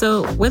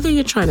 So whether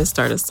you're trying to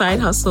start a side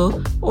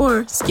hustle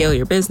or scale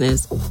your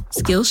business,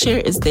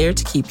 Skillshare is there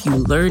to keep you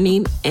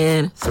learning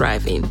and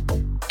thriving.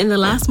 In the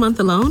last month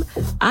alone,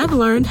 I've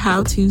learned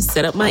how to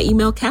set up my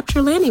email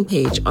capture landing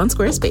page on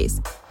Squarespace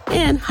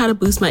and how to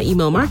boost my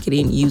email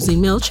marketing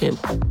using MailChimp,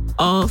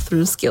 all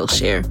through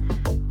Skillshare.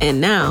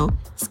 And now,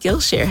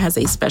 Skillshare has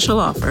a special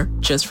offer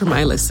just for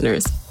my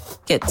listeners.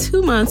 Get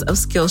 2 months of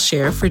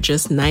Skillshare for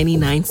just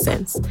 99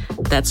 cents.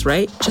 That's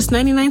right, just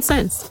 99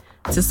 cents.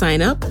 To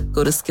sign up,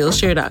 go to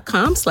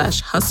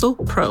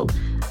Skillshare.com/hustlepro.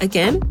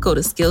 Again, go to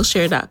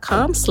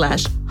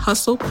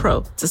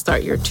Skillshare.com/hustlepro to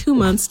start your 2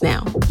 months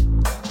now.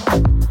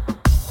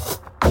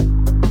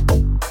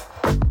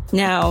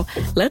 Now,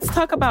 let's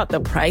talk about the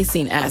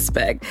pricing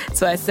aspect.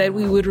 So I said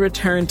we would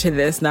return to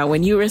this. Now,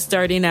 when you were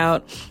starting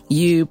out,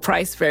 you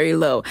priced very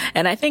low.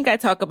 And I think I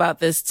talk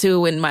about this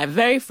too. In my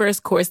very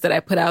first course that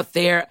I put out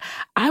there,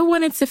 I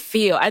wanted to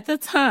feel at the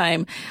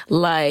time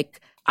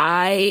like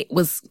I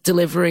was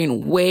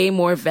delivering way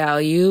more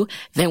value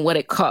than what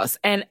it costs.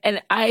 And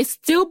I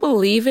still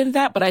believe in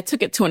that, but I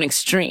took it to an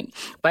extreme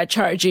by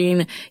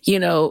charging,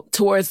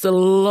 towards the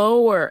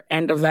lower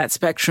end of that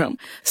spectrum.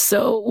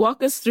 So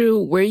walk us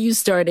through where you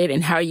started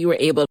and how you were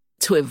able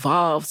to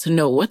evolve to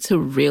know what to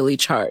really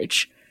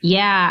charge.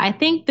 Yeah, I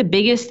think the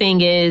biggest thing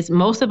is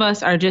most of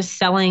us are just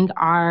selling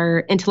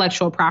our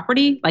intellectual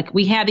property. Like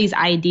we have these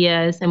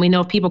ideas and we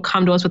know if people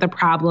come to us with a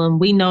problem,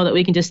 we know that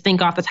we can just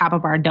think off the top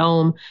of our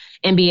dome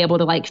and be able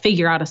to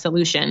figure out a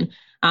solution,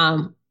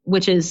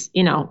 which is,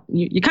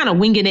 you're kind of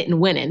winging it and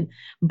winning.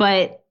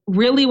 But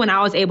really when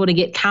I was able to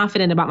get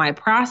confident about my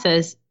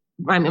process,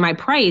 my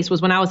price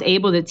was when I was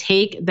able to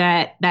take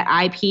that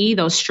IP,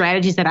 those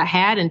strategies that I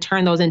had and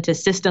turn those into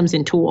systems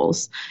and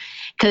tools.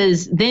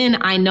 Because then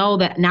I know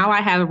that now I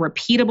have a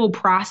repeatable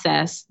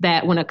process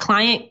that when a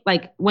client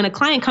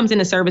comes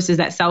into services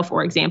that sell,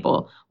 for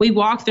example, we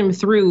walk them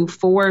through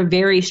 4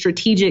 very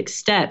strategic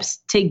steps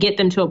to get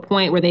them to a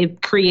point where they've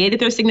created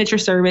their signature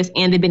service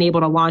and they've been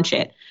able to launch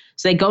it.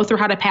 So they go through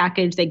how to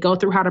package, they go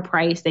through how to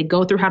price, they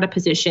go through how to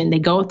position, they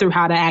go through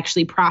how to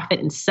actually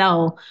profit and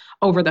sell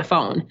over the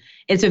phone.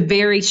 It's a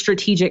very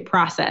strategic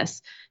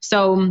process.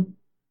 So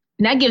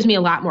that gives me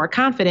a lot more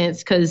confidence,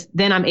 because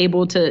then I'm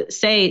able to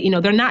say,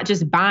 they're not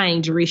just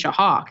buying Jereshia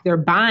Hawk. They're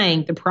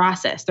buying the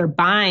process. They're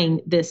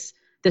buying this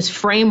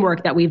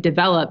framework that we've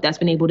developed that's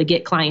been able to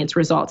get clients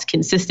results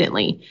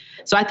consistently.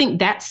 So I think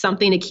that's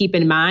something to keep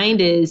in mind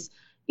is,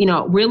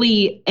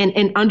 really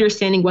and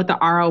understanding what the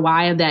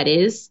ROI of that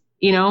is,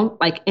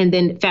 and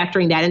then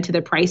factoring that into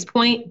the price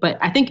point. But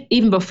I think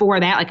even before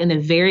that, like in the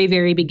very,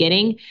 very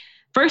beginning,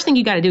 first thing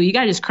you got to do, you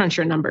got to just crunch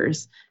your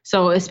numbers.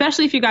 So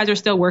especially if you guys are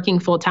still working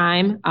full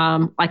time,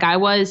 like I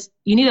was,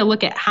 you need to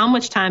look at how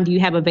much time do you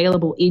have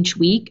available each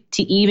week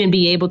to even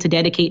be able to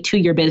dedicate to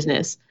your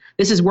business.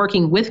 This is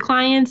working with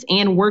clients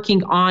and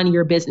working on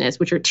your business,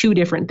 which are 2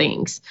 different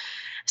things.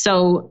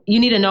 So you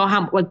need to know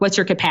what's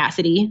your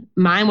capacity.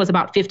 Mine was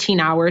about 15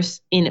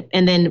 hours and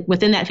then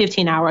within that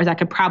 15 hours, I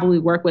could probably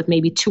work with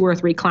maybe 2 or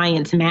 3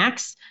 clients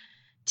max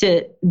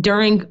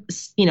during,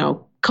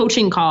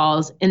 coaching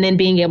calls, and then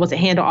being able to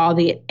handle all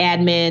the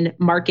admin,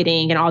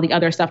 marketing, and all the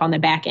other stuff on the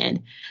back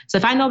end. So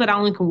if I know that I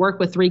only can work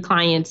with 3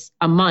 clients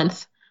a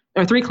month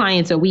or 3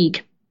 clients a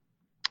week,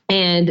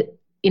 and,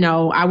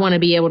 I want to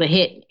be able to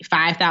hit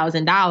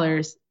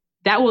 $5,000,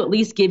 that will at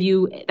least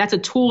that's a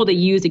tool to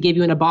use to give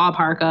you in a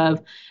ballpark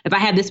of, if I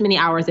have this many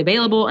hours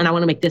available and I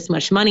want to make this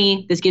much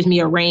money, this gives me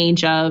a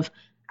range of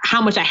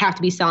how much I have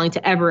to be selling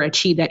to ever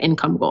achieve that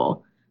income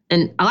goal.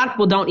 And a lot of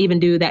people don't even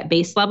do that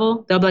base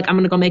level. They'll be like, I'm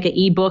going to go make an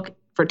ebook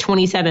for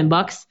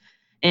 $27.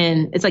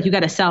 And it's like, you got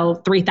to sell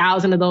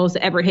 3,000 of those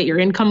to ever hit your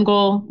income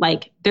goal.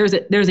 Like there's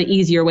an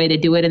easier way to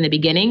do it in the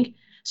beginning.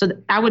 So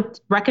I would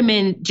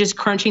recommend just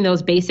crunching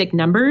those basic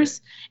numbers.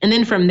 And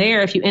then from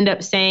there, if you end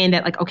up saying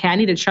that like, okay, I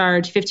need to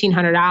charge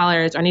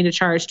 $1,500 or I need to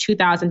charge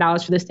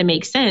 $2,000 for this to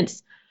make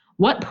sense,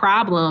 what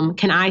problem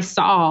can I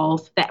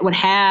solve that would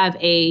have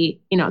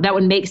that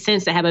would make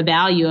sense to have a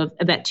value of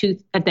that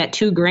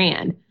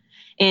 $2,000?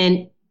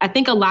 And I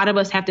think a lot of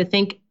us have to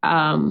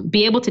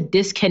be able to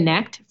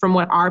disconnect from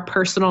what our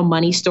personal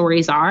money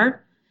stories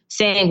are,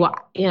 saying, well,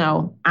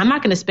 I'm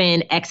not going to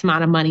spend X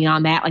amount of money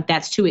on that. Like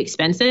that's too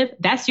expensive.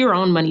 That's your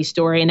own money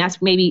story. And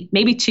that's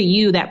maybe to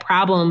you, that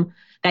problem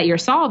that you're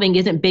solving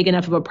isn't big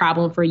enough of a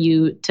problem for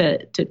you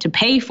to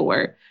pay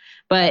for.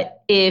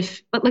 But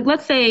if, like,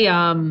 let's say,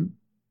 I'm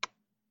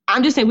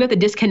just saying we have to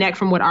disconnect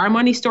from what our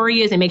money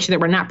story is and make sure that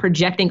we're not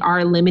projecting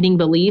our limiting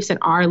beliefs and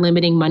our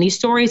limiting money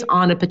stories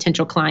on a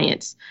potential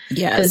clients.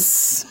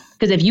 Yes.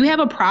 Because if you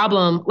have a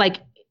problem, like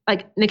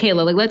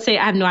Nicaila, like let's say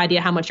I have no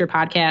idea how much your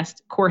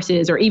podcast course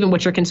is or even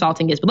what your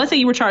consulting is, but let's say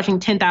you were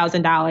charging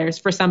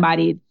 $10,000 for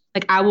somebody,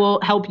 like I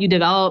will help you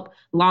develop,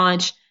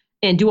 launch,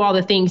 and do all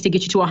the things to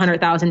get you to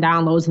 100,000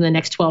 downloads in the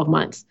next 12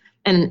 months.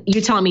 And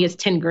you're telling me it's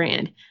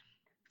 $10,000.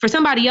 For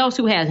somebody else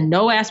who has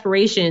no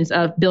aspirations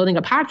of building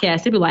a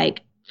podcast, they'd be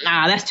like,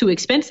 nah, that's too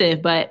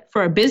expensive. But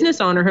for a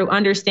business owner who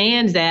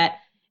understands that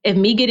if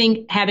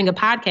having a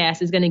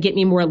podcast is going to get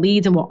me more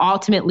leads and will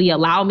ultimately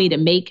allow me to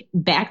make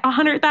back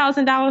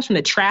 $100,000 from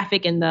the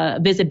traffic and the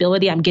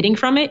visibility I'm getting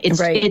from it,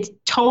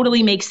 it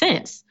totally makes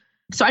sense.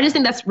 So I just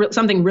think that's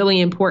something really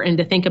important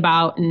to think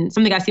about. And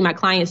something I see my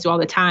clients do all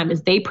the time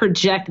is they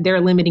project their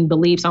limiting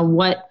beliefs on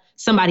what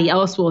somebody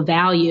else will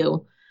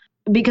value.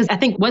 Because I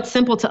think what's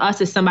simple to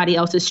us is somebody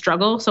else's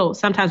struggle. So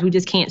sometimes we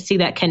just can't see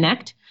that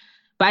connect.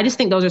 But I just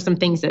think those are some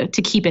things to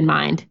keep in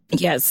mind.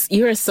 Yes,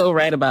 you are so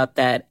right about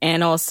that.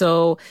 And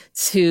also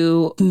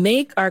to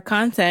make our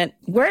content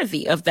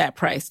worthy of that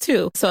price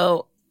too.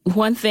 So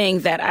one thing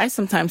that I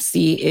sometimes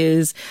see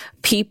is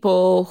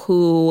people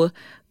who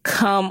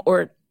come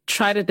or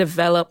try to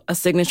develop a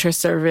signature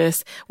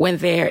service when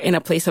they're in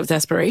a place of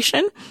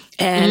desperation.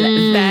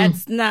 And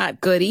that's not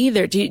good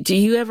either. Do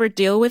you ever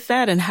deal with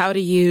that? And how do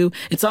you,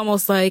 it's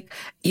almost like,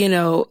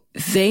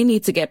 they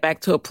need to get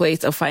back to a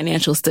place of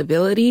financial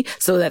stability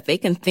so that they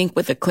can think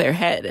with a clear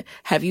head.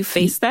 Have you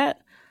faced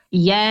that?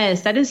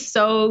 Yes, that is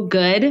so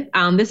good.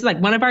 This is like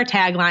one of our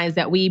taglines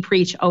that we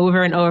preach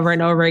over and over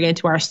and over again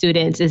to our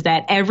students is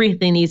that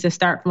everything needs to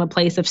start from a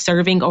place of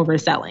serving over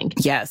selling.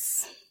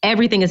 Yes.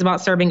 Everything is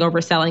about serving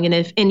over selling. And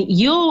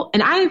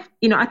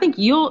I think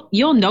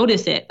you'll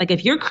notice it. Like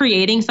if you're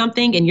creating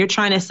something and you're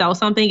trying to sell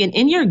something and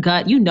in your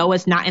gut,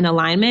 it's not in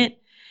alignment,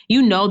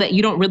 that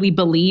you don't really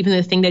believe in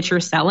the thing that you're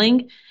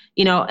selling,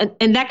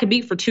 and that could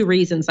be for 2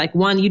 reasons. Like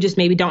one, you just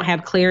maybe don't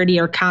have clarity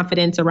or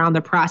confidence around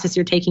the process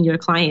you're taking your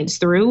clients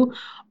through.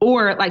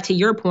 Or like to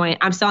your point,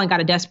 I'm selling out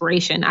of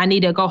desperation. I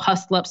need to go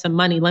hustle up some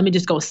money. Let me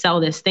just go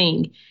sell this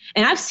thing.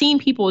 And I've seen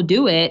people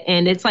do it.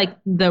 And it's like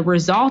the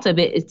result of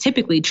it is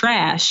typically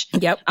trash.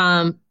 Yep.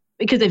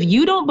 Because if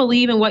you don't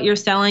believe in what you're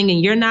selling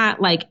and you're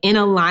not like in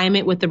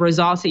alignment with the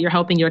results that you're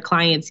helping your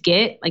clients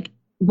get, like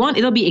one,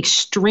 it'll be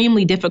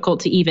extremely difficult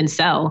to even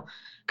sell.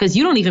 because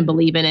you don't even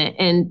believe in it.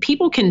 And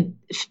people can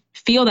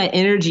feel that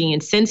energy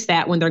and sense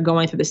that when they're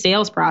going through the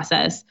sales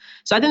process.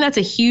 So I think that's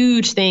a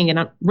huge thing. And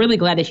I'm really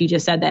glad that you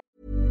just said that.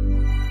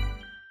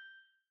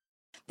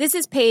 This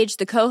is Paige,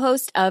 the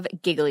co-host of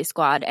Giggly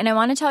Squad, and I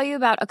want to tell you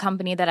about a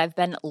company that I've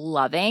been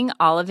loving,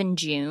 Olive &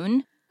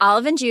 June.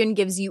 Olive & June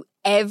gives you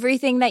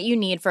everything that you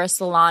need for a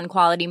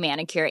salon-quality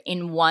manicure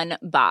in one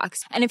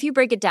box. And if you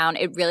break it down,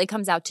 it really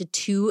comes out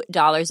to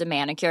 $2 a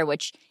manicure,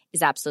 which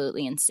is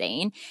absolutely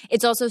insane.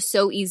 It's also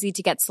so easy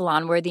to get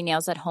salon-worthy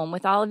nails at home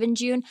with Olive &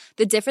 June.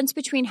 The difference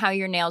between how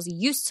your nails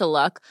used to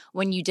look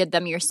when you did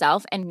them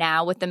yourself and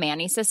now with the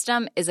Mani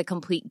system is a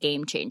complete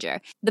game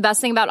changer. The best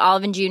thing about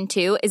Olive & June,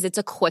 too, is it's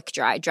a quick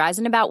dry. Dries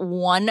in about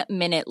 1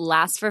 minute,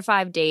 lasts for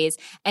 5 days,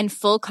 and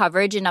full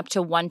coverage in up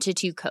to 1 to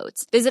 2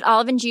 coats. Visit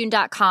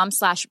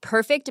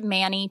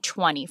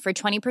oliveandjune.com/perfectmani20 for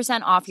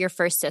 20% off your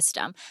first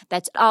system.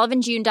 That's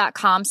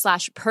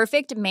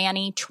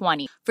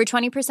oliveandjune.com/perfectmani20 for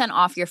 20%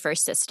 off your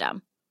first system.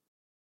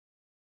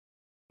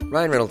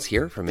 Ryan Reynolds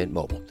here from Mint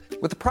Mobile.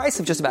 With the price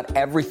of just about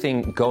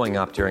everything going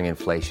up during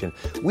inflation,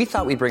 we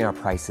thought we'd bring our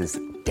prices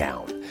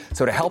down.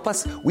 So to help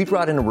us, we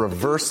brought in a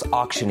reverse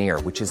auctioneer,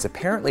 which is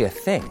apparently a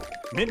thing.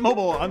 Mint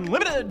Mobile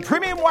Unlimited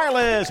Premium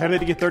Wireless. How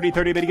to get 30,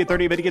 30, bit to get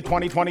 30, bit to get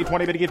 20, 20,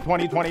 20, bit to get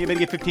 20, 20, bit to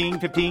get 15,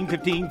 15,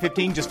 15,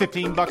 15, just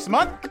 $15 a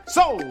month?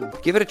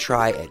 Sold! Give it a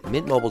try at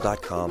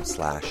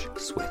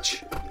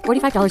mintmobile.com/switch.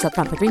 $45 up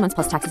front for 3 months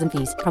plus taxes and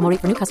fees. Promo rate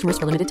for new customers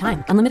for limited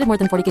time. Unlimited more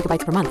than 40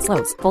 gigabytes per month.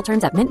 Slows full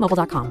terms at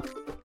mintmobile.com.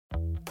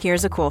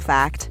 Here's a cool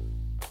fact.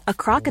 A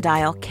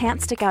crocodile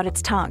can't stick out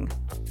its tongue.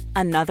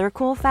 Another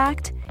cool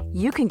fact,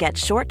 you can get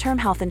short-term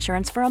health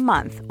insurance for a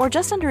month or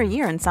just under a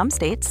year in some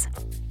states.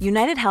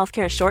 United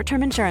Healthcare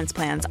short-term insurance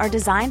plans are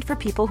designed for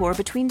people who are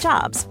between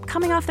jobs,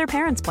 coming off their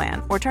parents'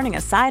 plan, or turning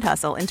a side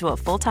hustle into a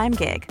full-time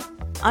gig.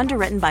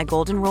 Underwritten by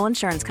Golden Rule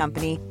Insurance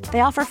Company,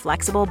 they offer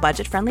flexible,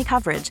 budget-friendly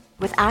coverage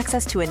with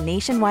access to a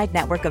nationwide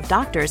network of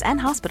doctors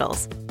and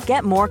hospitals.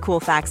 Get more cool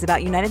facts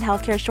about United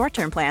Healthcare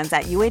short-term plans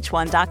at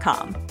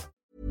uh1.com.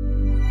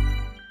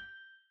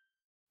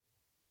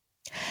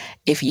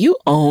 If you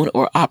own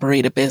or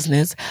operate a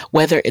business,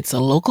 whether it's a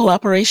local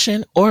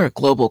operation or a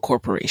global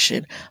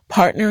corporation,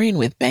 partnering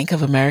with Bank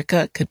of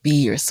America could be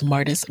your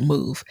smartest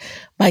move.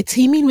 By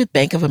teaming with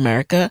Bank of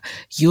America,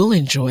 you'll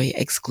enjoy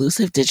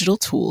exclusive digital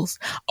tools,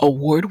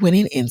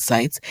 award-winning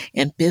insights,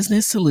 and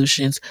business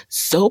solutions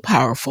so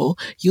powerful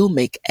you'll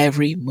make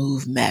every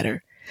move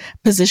matter.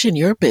 Position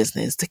your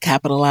business to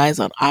capitalize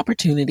on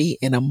opportunity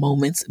in a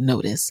moment's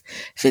notice.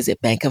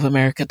 Visit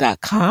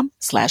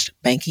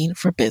bankofamerica.com/banking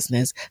for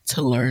business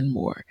to learn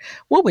more.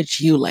 What would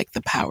you like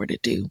the power to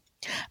do?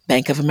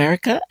 Bank of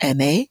America,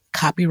 N.A.,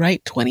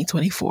 copyright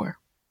 2024.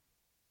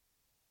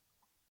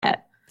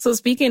 So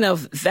speaking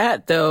of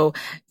that, though,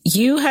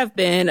 you have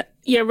been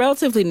a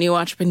relatively new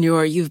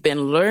entrepreneur. You've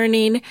been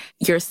learning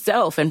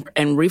yourself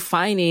and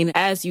refining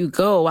as you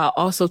go while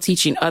also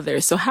teaching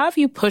others. So how have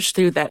you pushed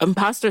through that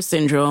imposter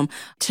syndrome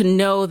to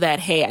know that,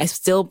 hey, I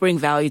still bring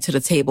value to the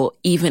table,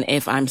 even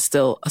if I'm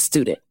still a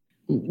student?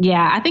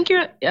 Yeah, I think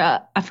you're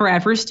a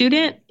forever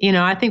student.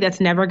 I think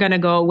that's never going to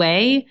go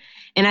away.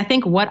 And I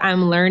think what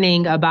I'm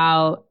learning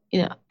about,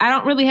 I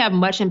don't really have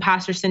much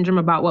imposter syndrome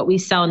about what we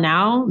sell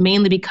now,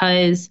 mainly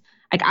because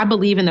I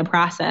believe in the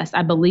process.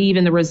 I believe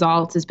in the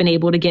results it's been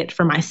able to get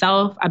for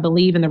myself. I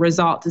believe in the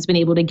results it's been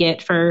able to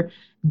get for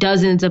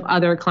dozens of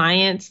other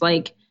clients.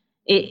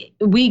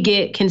 We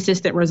get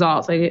consistent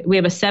results. We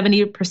have a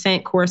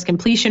 70% course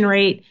completion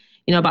rate.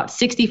 About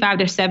 65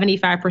 to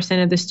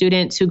 75% of the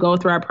students who go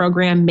through our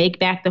program make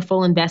back the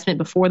full investment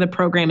before the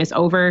program is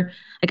over.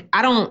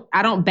 I don't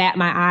bat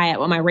my eye at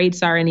what my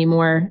rates are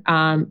anymore,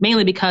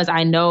 mainly because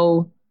I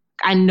know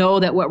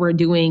that what we're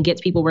doing gets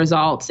people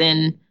results,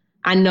 and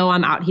I know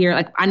I'm out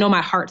here. I know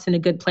my heart's in a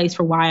good place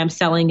for why I'm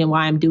selling and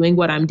why I'm doing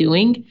what I'm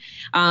doing.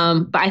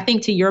 But I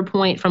think to your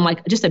point, from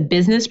just a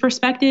business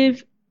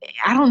perspective,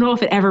 I don't know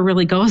if it ever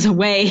really goes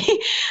away.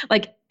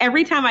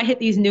 Every time I hit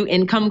these new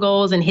income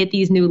goals and hit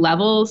these new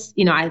levels,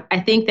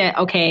 I think that,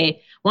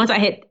 okay, once I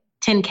hit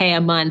 10K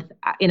a month,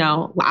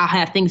 I'll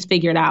have things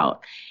figured out.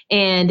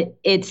 And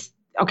it's,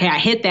 okay, I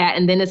hit that.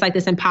 And then it's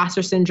this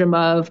imposter syndrome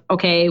of,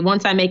 okay,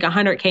 once I make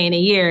 100K in a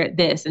year,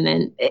 this, and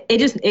then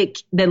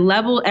the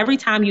level, every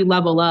time you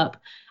level up,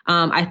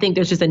 I think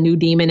there's just a new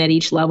demon at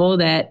each level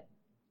that,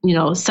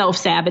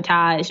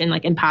 self-sabotage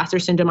and imposter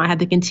syndrome I have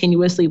to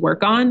continuously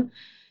work on,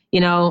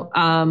 So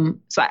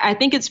I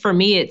think it's, for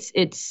me,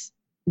 it's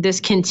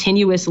this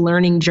continuous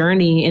learning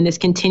journey and this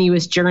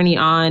continuous journey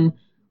on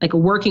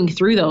working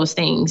through those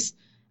things.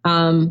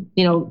 After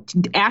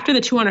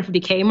the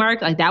 250K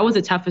mark, that was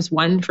the toughest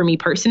one for me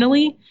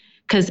personally,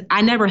 because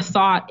I never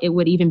thought it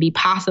would even be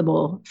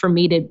possible for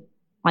me to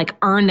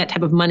earn that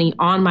type of money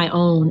on my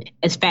own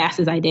as fast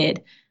as I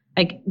did.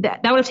 That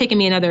would have taken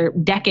me another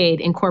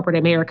decade in corporate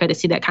America to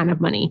see that kind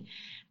of money,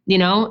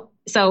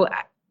 So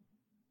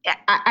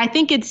I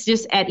think it's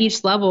just at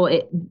each level,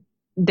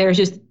 there's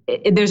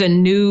a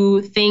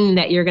new thing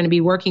that you're going to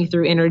be working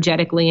through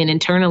energetically and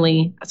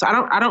internally. So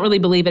I don't really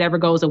believe it ever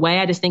goes away.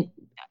 I just think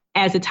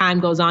as the time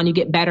goes on, you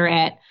get better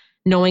at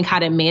knowing how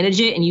to manage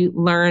it, and you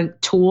learn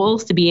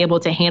tools to be able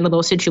to handle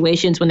those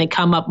situations when they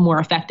come up more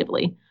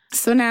effectively.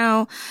 So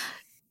now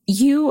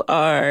you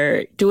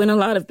are doing a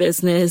lot of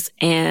business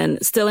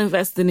and still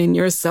investing in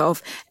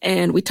yourself.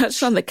 And we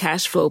touched on the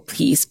cash flow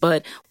piece,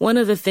 but one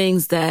of the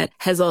things that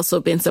has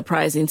also been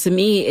surprising to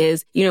me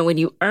is, when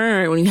you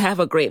have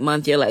a great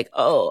month, you're like,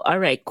 oh, all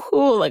right,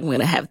 cool. Like I'm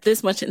going to have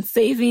this much in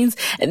savings.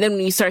 And then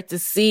when you start to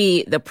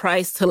see the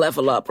price to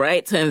level up,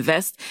 right? To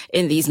invest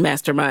in these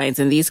masterminds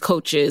and these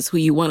coaches who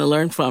you want to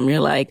learn from,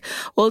 you're like,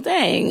 well,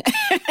 dang.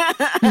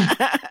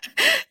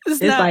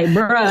 It's not, like,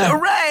 bruh.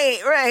 Right.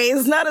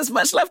 It's not as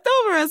much left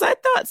over as I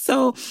thought.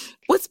 So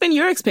what's been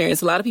your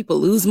experience? A lot of people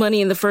lose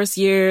money in the first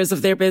years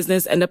of their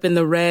business, end up in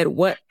the red.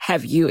 What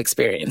have you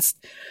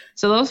experienced?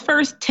 So those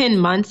first 10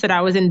 months that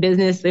I was in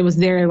business, it was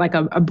there like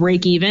a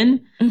break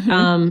even.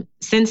 Mm-hmm.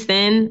 Since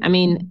then, I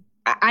mean,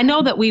 I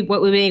know that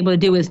what we've been able to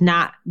do is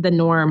not the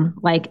norm.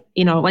 Like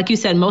you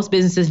said, most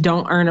businesses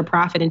don't earn a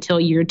profit until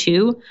year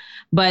 2.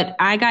 But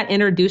I got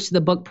introduced to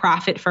the book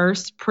Profit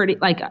First pretty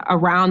like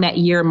around that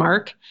year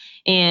mark.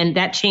 And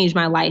that changed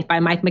my life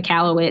by Mike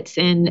Michalowicz.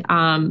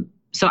 And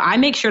so I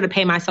make sure to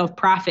pay myself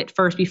profit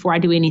first before I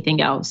do anything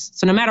else.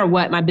 So no matter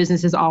what, my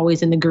business is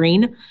always in the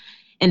green.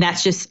 And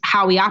that's just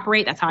how we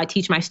operate. That's how I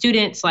teach my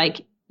students.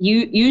 Like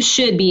you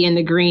should be in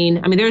the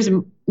green. I mean, there's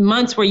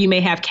months where you may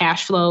have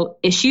cash flow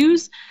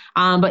issues.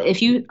 But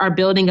if you are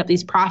building up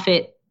these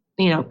profit,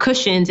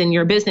 cushions in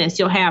your business,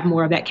 you'll have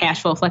more of that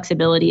cash flow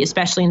flexibility,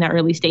 especially in the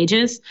early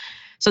stages.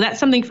 So that's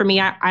something for me.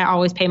 I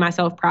always pay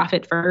myself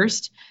profit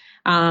first.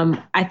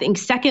 I think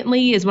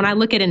secondly is when I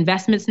look at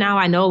investments now,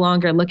 I no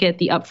longer look at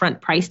the upfront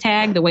price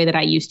tag the way that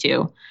I used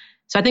to.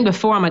 So I think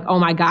before I'm like, oh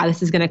my God,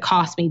 this is going to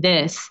cost me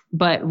this.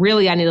 But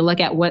really I need to look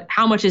at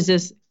how much is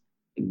this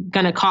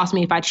going to cost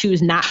me if I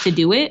choose not to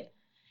do it?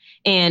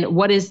 And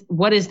what is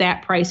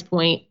that price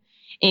point?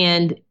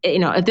 And,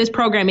 if this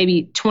program may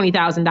be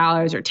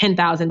 $20,000 or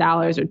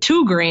 $10,000 or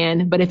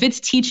 $2,000, but if it's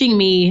teaching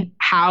me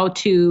how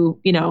to,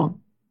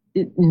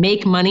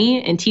 make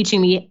money and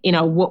teaching me,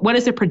 what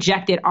is the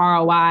projected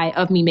ROI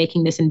of me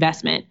making this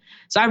investment?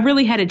 So I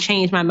really had to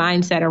change my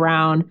mindset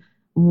around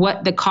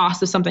what the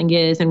cost of something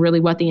is and really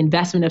what the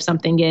investment of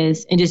something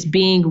is, and just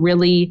being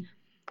really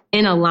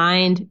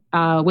aligned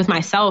with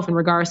myself in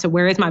regards to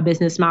where is my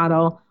business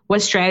model?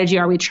 What strategy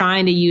are we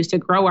trying to use to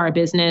grow our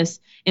business?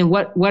 And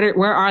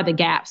where are the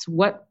gaps?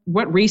 What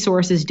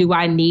resources do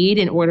I need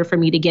in order for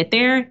me to get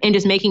there? And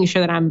just making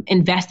sure that I'm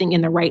investing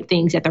in the right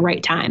things at the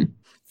right time.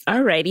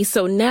 Alrighty,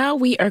 so now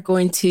we are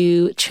going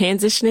to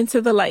transition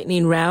into the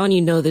lightning round.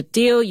 You know the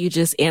deal. You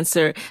just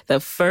answer the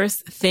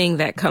first thing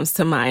that comes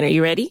to mind. Are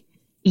you ready?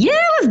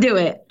 Yeah, let's do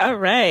it. All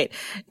right.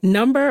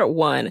 Number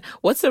 1,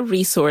 what's a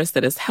resource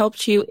that has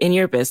helped you in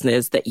your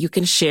business that you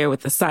can share with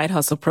the Side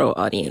Hustle Pro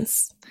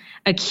audience?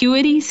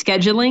 Acuity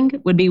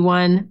scheduling would be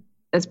one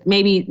that's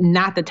maybe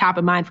not the top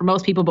of mind for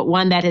most people, but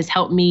one that has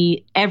helped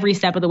me every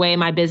step of the way in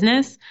my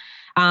business.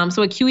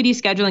 So Acuity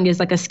scheduling is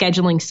like a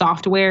scheduling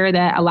software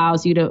that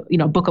allows you to,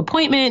 book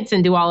appointments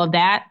and do all of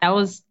that. That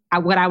was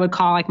what I would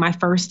call like my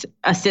first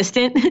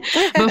assistant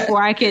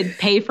before I could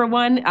pay for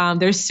one.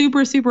 They're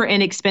super, super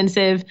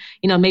inexpensive,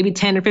 maybe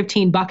 10 or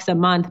 $15 a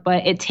month,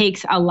 but it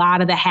takes a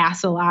lot of the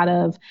hassle out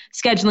of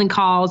scheduling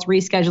calls,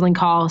 rescheduling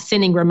calls,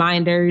 sending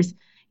reminders,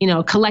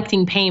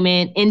 collecting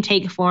payment,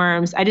 intake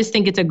forms. I just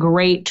think it's a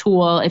great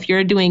tool if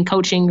you're doing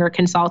coaching or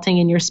consulting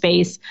in your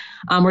space.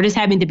 We're just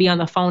having to be on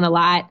the phone a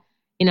lot.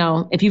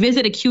 If you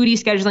visit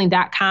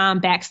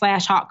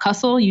acuityscheduling.com/Hawk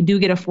Hustle, you do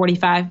get a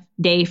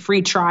 45-day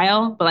free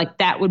trial. But like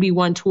that would be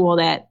one tool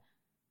that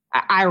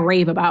I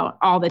rave about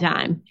all the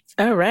time.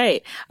 All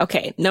right.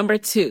 Okay. Number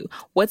 2,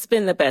 what's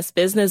been the best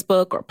business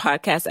book or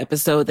podcast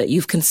episode that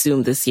you've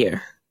consumed this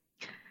year?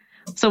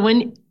 So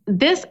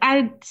this,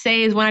 I'd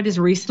say, is one I just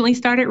recently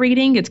started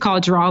reading. It's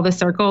called Draw the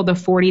Circle, the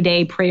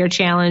 40-Day Prayer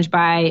Challenge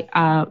by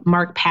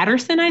Mark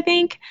Patterson, I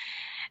think.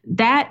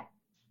 That,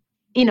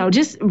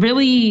 just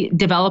really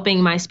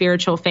developing my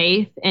spiritual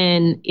faith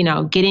and,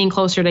 getting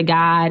closer to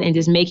God and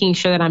just making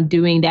sure that I'm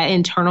doing that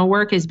internal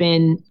work has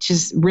been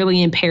just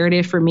really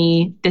imperative for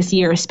me this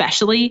year,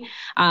 especially.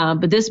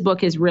 But this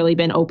book has really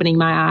been opening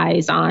my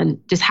eyes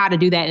on just how to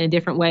do that in a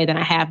different way than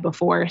I have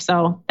before.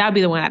 So that would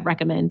be the one I'd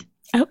recommend.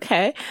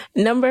 Okay.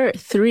 Number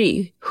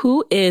 3,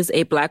 who is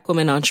a Black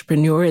woman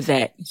entrepreneur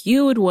that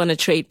you would want to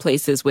trade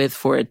places with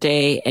for a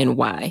day and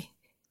why?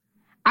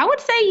 I would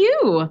say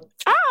you.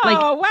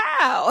 Oh,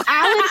 wow.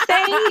 I would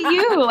say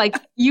you. Like,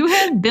 you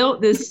have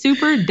built this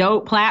super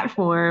dope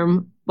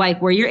platform,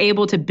 like where you're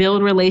able to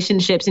build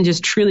relationships and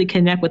just truly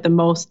connect with the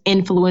most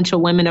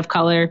influential women of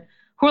color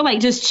who are like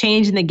just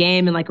changing the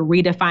game and like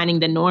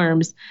redefining the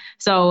norms.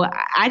 So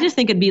I just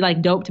think it'd be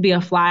like dope to be a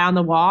fly on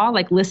the wall,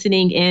 like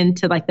listening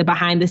into like the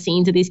behind the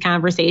scenes of these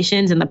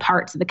conversations and the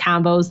parts of the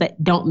combos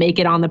that don't make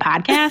it on the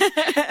podcast.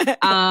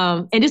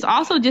 And just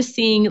also just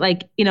seeing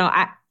like,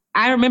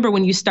 I remember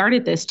when you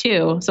started this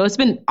too. So it's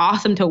been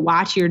awesome to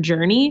watch your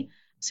journey.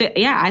 So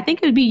yeah, I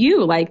think it'd be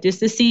you, like just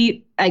to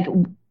see, like,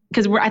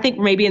 because I think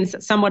maybe in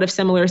somewhat of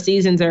similar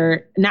seasons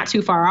or not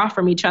too far off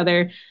from each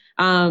other.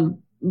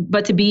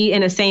 but to be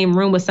in the same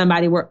room with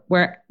somebody where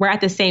we're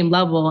at the same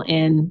level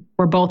and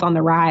we're both on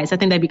the rise. I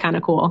think that'd be kind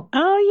of cool.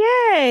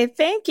 Oh, yay.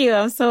 Thank you.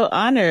 I'm so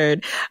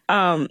honored.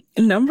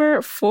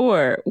 Number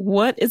 4,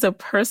 what is a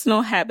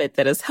personal habit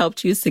that has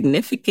helped you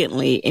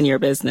significantly in your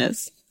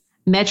business?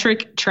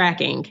 Metric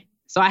tracking.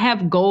 So I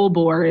have goal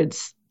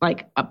boards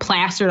like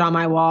plastered on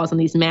my walls and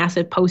these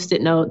massive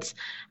Post-it notes.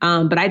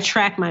 But I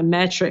track my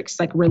metrics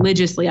like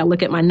religiously. I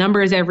look at my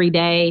numbers every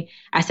day.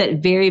 I set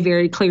very,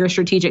 very clear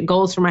strategic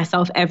goals for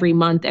myself every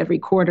month, every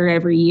quarter,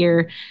 every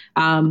year.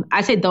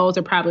 I say those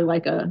are probably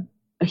like a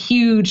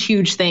huge,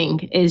 huge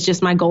thing is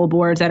just my goal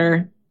boards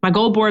and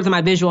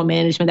my visual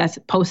management that's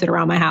posted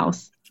around my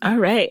house. All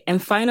right.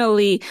 And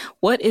finally,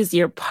 what is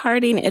your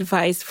parting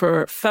advice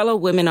for fellow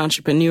women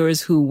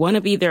entrepreneurs who want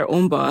to be their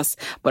own boss,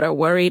 but are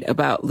worried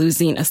about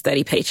losing a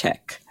steady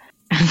paycheck?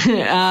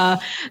 So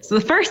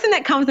the first thing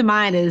that comes to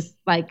mind is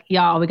like,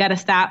 y'all, we got to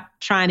stop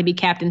trying to be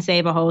Captain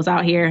Save-A-Hoes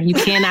out here. You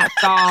cannot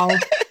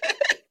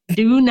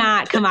do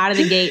not come out of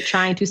the gate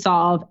trying to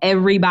solve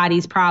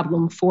everybody's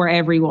problem for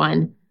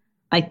everyone.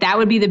 Like that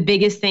would be the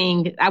biggest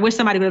thing. I wish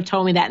somebody would have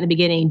told me that in the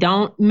beginning.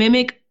 Don't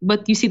mimic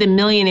what you see the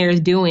millionaires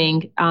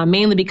doing,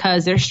 mainly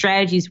because their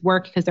strategies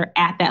work because they're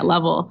at that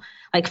level.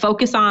 Like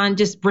focus on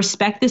just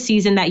respect the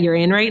season that you're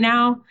in right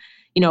now.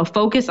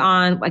 Focus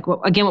on like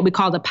what we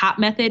call the POP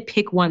method.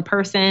 Pick one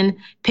person,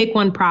 pick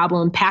one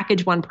problem,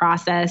 package one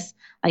process,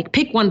 like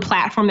pick one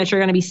platform that you're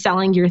going to be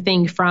selling your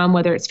thing from,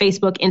 whether it's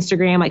Facebook,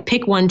 Instagram, like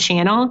pick one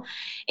channel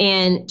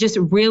and just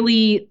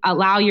really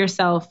allow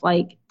yourself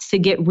like to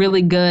get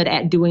really good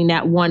at doing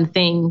that one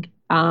thing.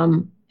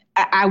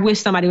 I wish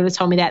somebody would have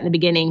told me that in the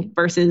beginning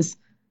versus,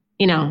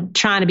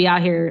 trying to be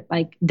out here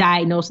like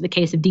diagnosed with a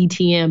case of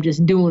DTM,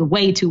 just doing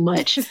way too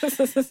much.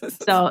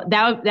 So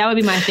that would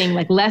be my thing.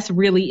 Like less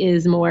really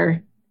is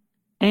more.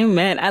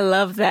 Amen. I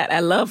love that. I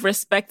love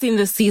respecting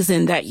the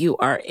season that you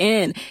are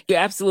in. You're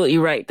absolutely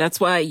right. That's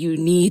why you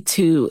need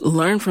to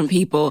learn from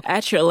people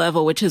at your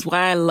level, which is why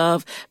I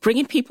love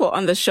bringing people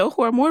on the show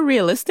who are more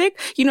realistic.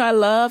 I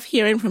love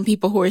hearing from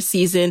people who are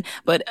seasoned,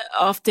 but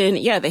often,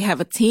 they have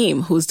a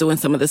team who's doing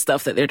some of the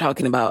stuff that they're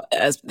talking about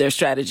as their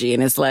strategy.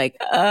 And it's like,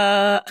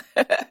 And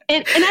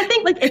I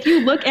think like if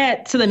you look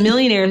at the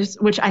millionaires,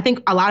 which I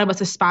think a lot of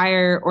us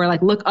aspire or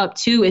like look up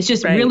to, is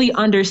just really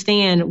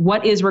understand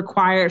what is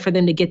required for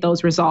them to get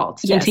those results.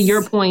 Yes. And to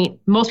your point,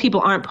 most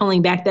people aren't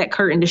pulling back that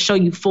curtain to show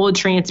you full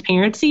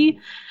transparency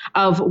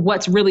of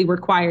what's really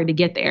required to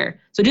get there.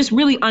 So just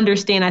really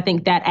understand, I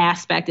think, that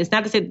aspect. It's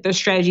not to say that those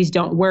strategies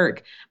don't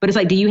work, but it's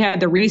like, do you have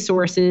the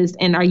resources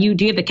and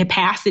do you have the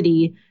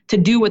capacity to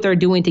do what they're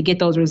doing to get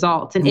those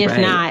results? And if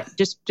not,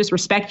 just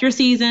respect your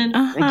season.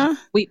 Like,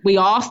 we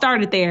all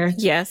started there.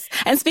 Yes.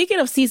 And speaking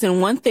of season,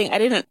 one thing I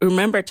didn't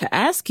remember to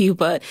ask you,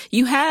 but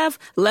you have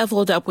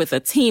leveled up with a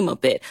team a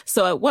bit.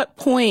 So at what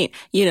point,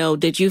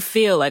 did you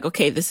feel like,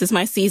 okay, this is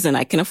my season,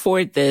 I can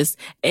afford this?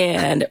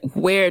 And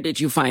where did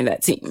you find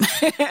that team?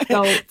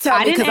 So tell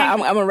me, because I'm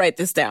going to write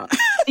this down.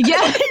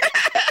 Yeah.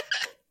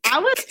 I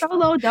was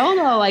solo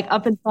dolo, like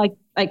up until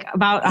like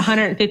about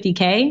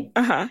 150K,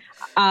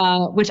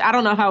 which I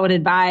don't know if I would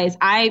advise.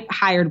 I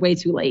hired way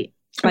too late.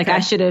 Like I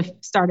should have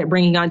started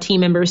bringing on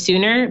team members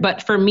sooner.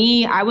 But for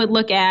me, I would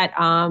look at,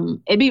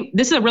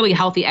 this is a really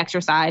healthy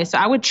exercise. So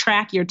I would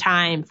track your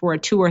time for a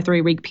 2 or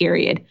 3 week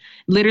period.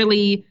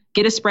 Literally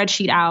get a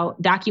spreadsheet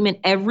out, document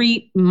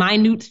every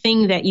minute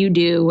thing that you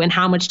do and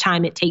how much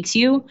time it takes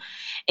you.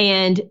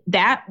 And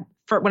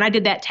when I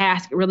did that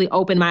task, it really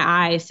opened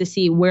my eyes to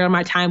see where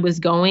my time was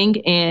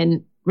going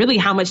and really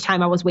how much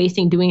time I was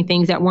wasting doing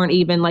things that weren't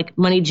even like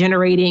money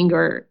generating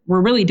or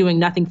were really doing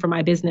nothing for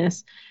my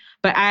business.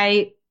 But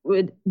I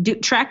would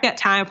track that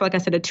time for, like I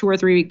said, a 2 or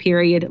 3 week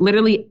period.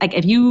 Literally, like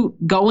if you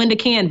go into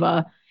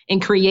Canva and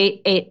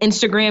create an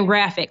Instagram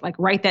graphic, like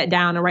write that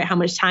down and write how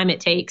much time it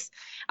takes.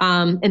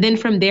 And then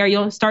from there,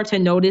 you'll start to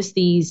notice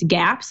these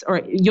gaps,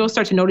 or you'll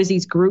start to notice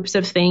these groups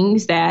of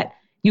things that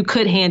you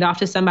could hand off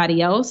to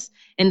somebody else.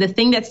 And the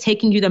thing that's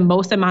taking you the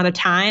most amount of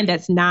time,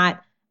 that's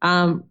not,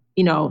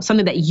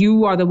 something that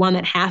you are the one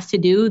that has to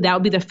do, that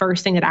would be the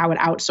first thing that I would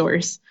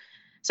outsource.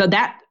 So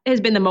that has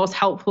been the most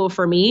helpful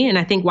for me. And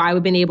I think why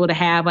we've been able to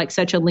have like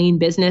such a lean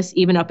business,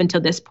 even up until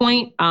this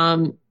point,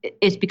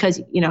 is because,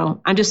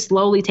 I'm just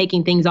slowly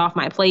taking things off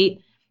my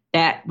plate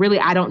that really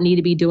I don't need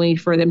to be doing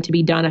for them to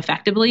be done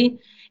effectively.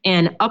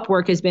 And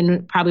Upwork has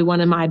been probably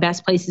one of my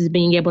best places,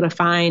 being able to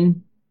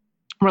find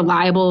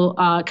reliable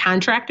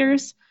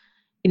contractors,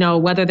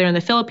 whether they're in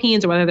the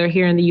Philippines or whether they're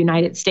here in the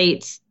United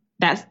States.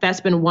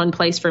 That's been one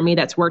place for me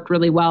that's worked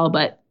really well.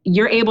 But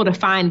you're able to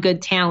find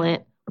good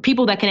talent, or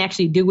people that can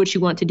actually do what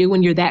you want to do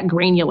when you're that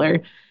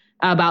granular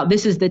about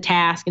this is the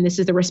task and this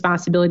is the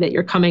responsibility that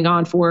you're coming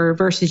on for,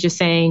 versus just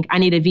saying, I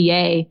need a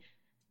VA.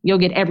 You'll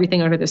get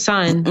everything under the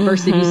sun,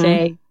 versus if you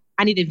say,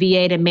 I need a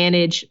VA to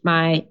manage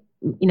my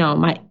email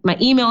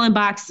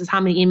inbox. This is how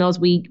many emails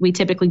we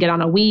typically get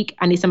on a week.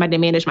 I need somebody to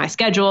manage my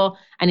schedule.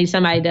 I need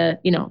somebody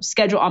to,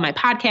 schedule all my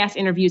podcast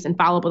interviews and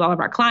follow up with all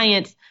of our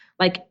clients.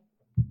 Like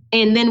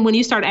And then when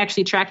you start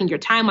actually tracking your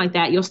time like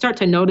that, you'll start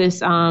to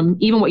notice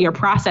even what your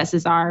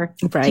processes are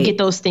to get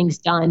those things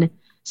done.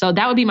 So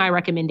that would be my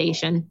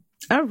recommendation.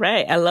 All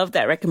right. I love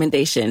that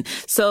recommendation.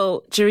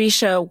 So,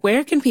 Jereshia,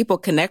 where can people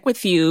connect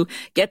with you,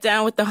 get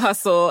down with the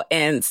hustle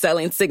and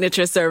selling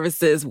signature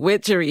services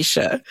with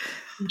Jereshia?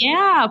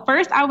 Yeah.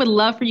 First, I would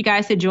love for you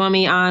guys to join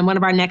me on one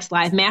of our next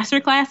live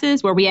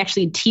masterclasses where we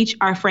actually teach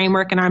our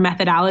framework and our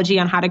methodology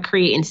on how to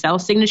create and sell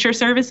signature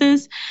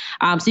services.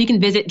 So you can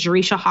visit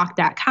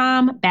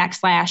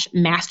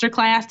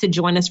JereshiaHawk.com/masterclass to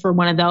join us for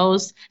one of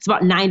those. It's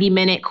about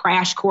 90-minute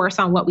crash course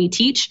on what we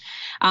teach.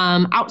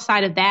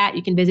 Outside of that,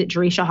 you can visit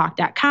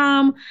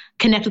JereshiaHawk.com,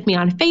 connect with me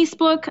on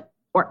Facebook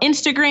or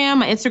Instagram.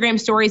 My Instagram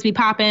stories be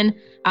popping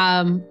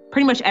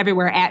pretty much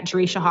everywhere at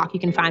Jereshia Hawk. You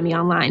can find me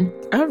online.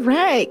 All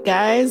right,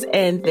 guys.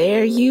 And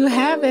there you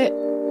have it.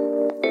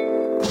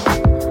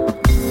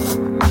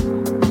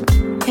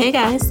 Hey,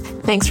 guys.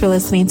 Thanks for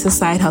listening to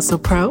Side Hustle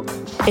Pro.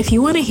 If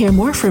you want to hear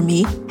more from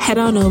me, head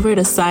on over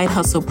to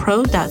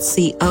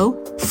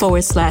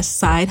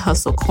sidehustlepro.co/Side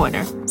Hustle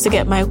Corner to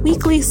get my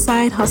weekly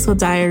Side Hustle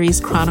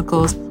Diaries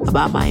chronicles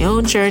about my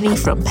own journey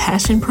from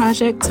passion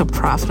project to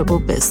profitable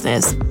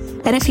business.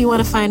 And if you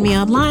want to find me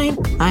online,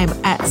 I'm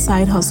at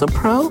Side Hustle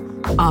Pro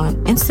on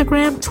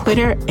Instagram,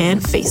 Twitter,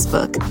 and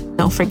Facebook.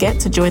 Don't forget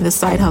to join the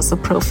Side Hustle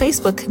Pro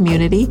Facebook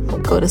community.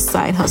 Go to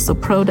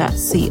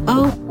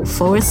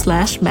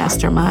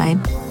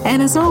sidehustlepro.co/mastermind.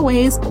 And as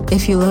always,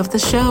 if you love the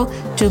show,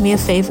 do me a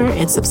favor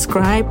and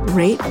subscribe,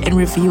 rate, and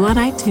review on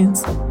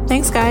iTunes.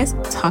 Thanks, guys.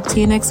 Talk to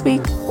you next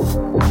week.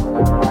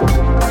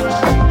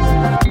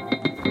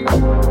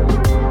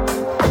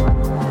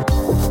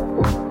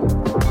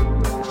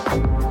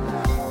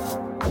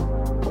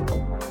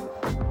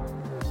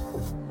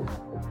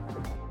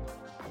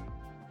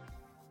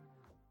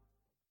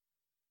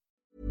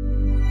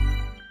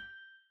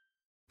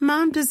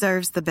 Mom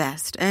deserves the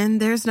best,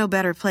 and there's no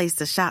better place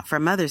to shop for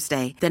Mother's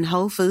Day than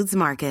Whole Foods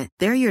Market.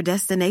 They're your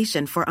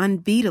destination for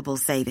unbeatable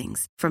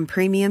savings, from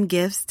premium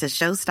gifts to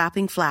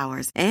show-stopping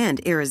flowers and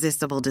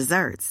irresistible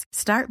desserts.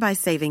 Start by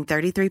saving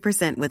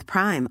 33% with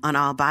Prime on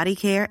all body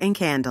care and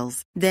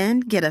candles.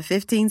 Then get a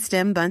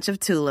 15-stem bunch of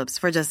tulips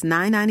for just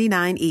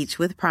 $9.99 each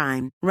with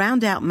Prime.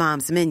 Round out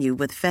Mom's menu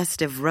with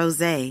festive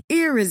rosé,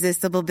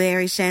 irresistible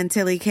berry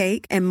chantilly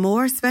cake, and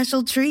more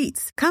special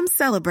treats. Come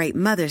celebrate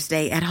Mother's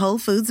Day at Whole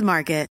Foods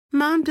Market.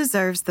 Mom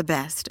deserves the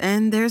best,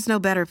 and there's no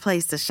better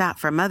place to shop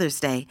for Mother's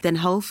Day than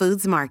Whole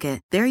Foods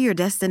Market. They're your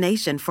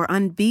destination for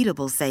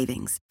unbeatable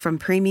savings, from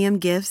premium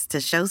gifts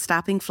to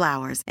show-stopping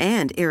flowers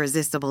and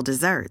irresistible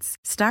desserts.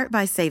 Start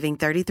by saving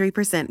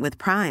 33% with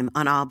Prime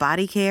on all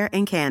body care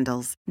and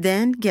candles.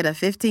 Then get a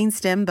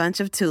 15-stem bunch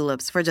of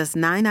tulips for just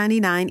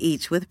 $9.99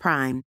 each with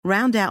Prime.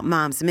 Round out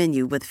Mom's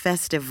menu with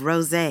festive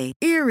rosé,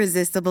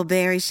 irresistible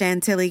berry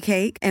chantilly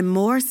cake, and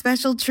more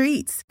special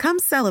treats. Come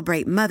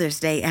celebrate Mother's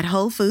Day at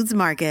Whole Foods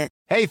Market.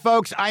 Hey,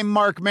 folks, I'm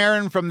Mark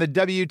Maron from the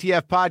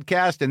WTF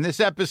Podcast, and this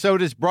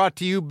episode is brought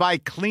to you by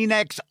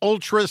Kleenex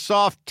Ultra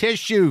Soft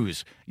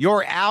Tissues,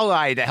 your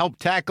ally to help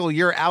tackle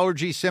your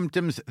allergy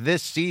symptoms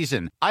this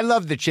season. I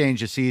love the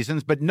change of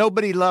seasons, but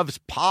nobody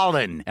loves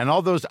pollen and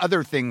all those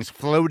other things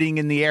floating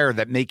in the air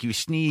that make you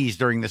sneeze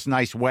during this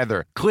nice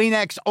weather.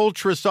 Kleenex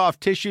Ultra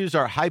Soft Tissues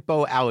are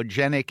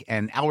hypoallergenic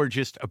and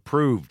allergist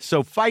approved,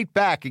 so fight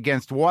back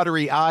against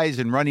watery eyes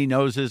and runny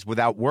noses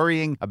without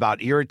worrying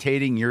about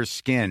irritating your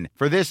skin.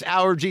 For this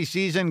allergy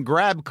season,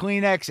 grab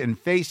Kleenex and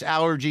face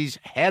allergies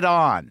head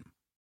on.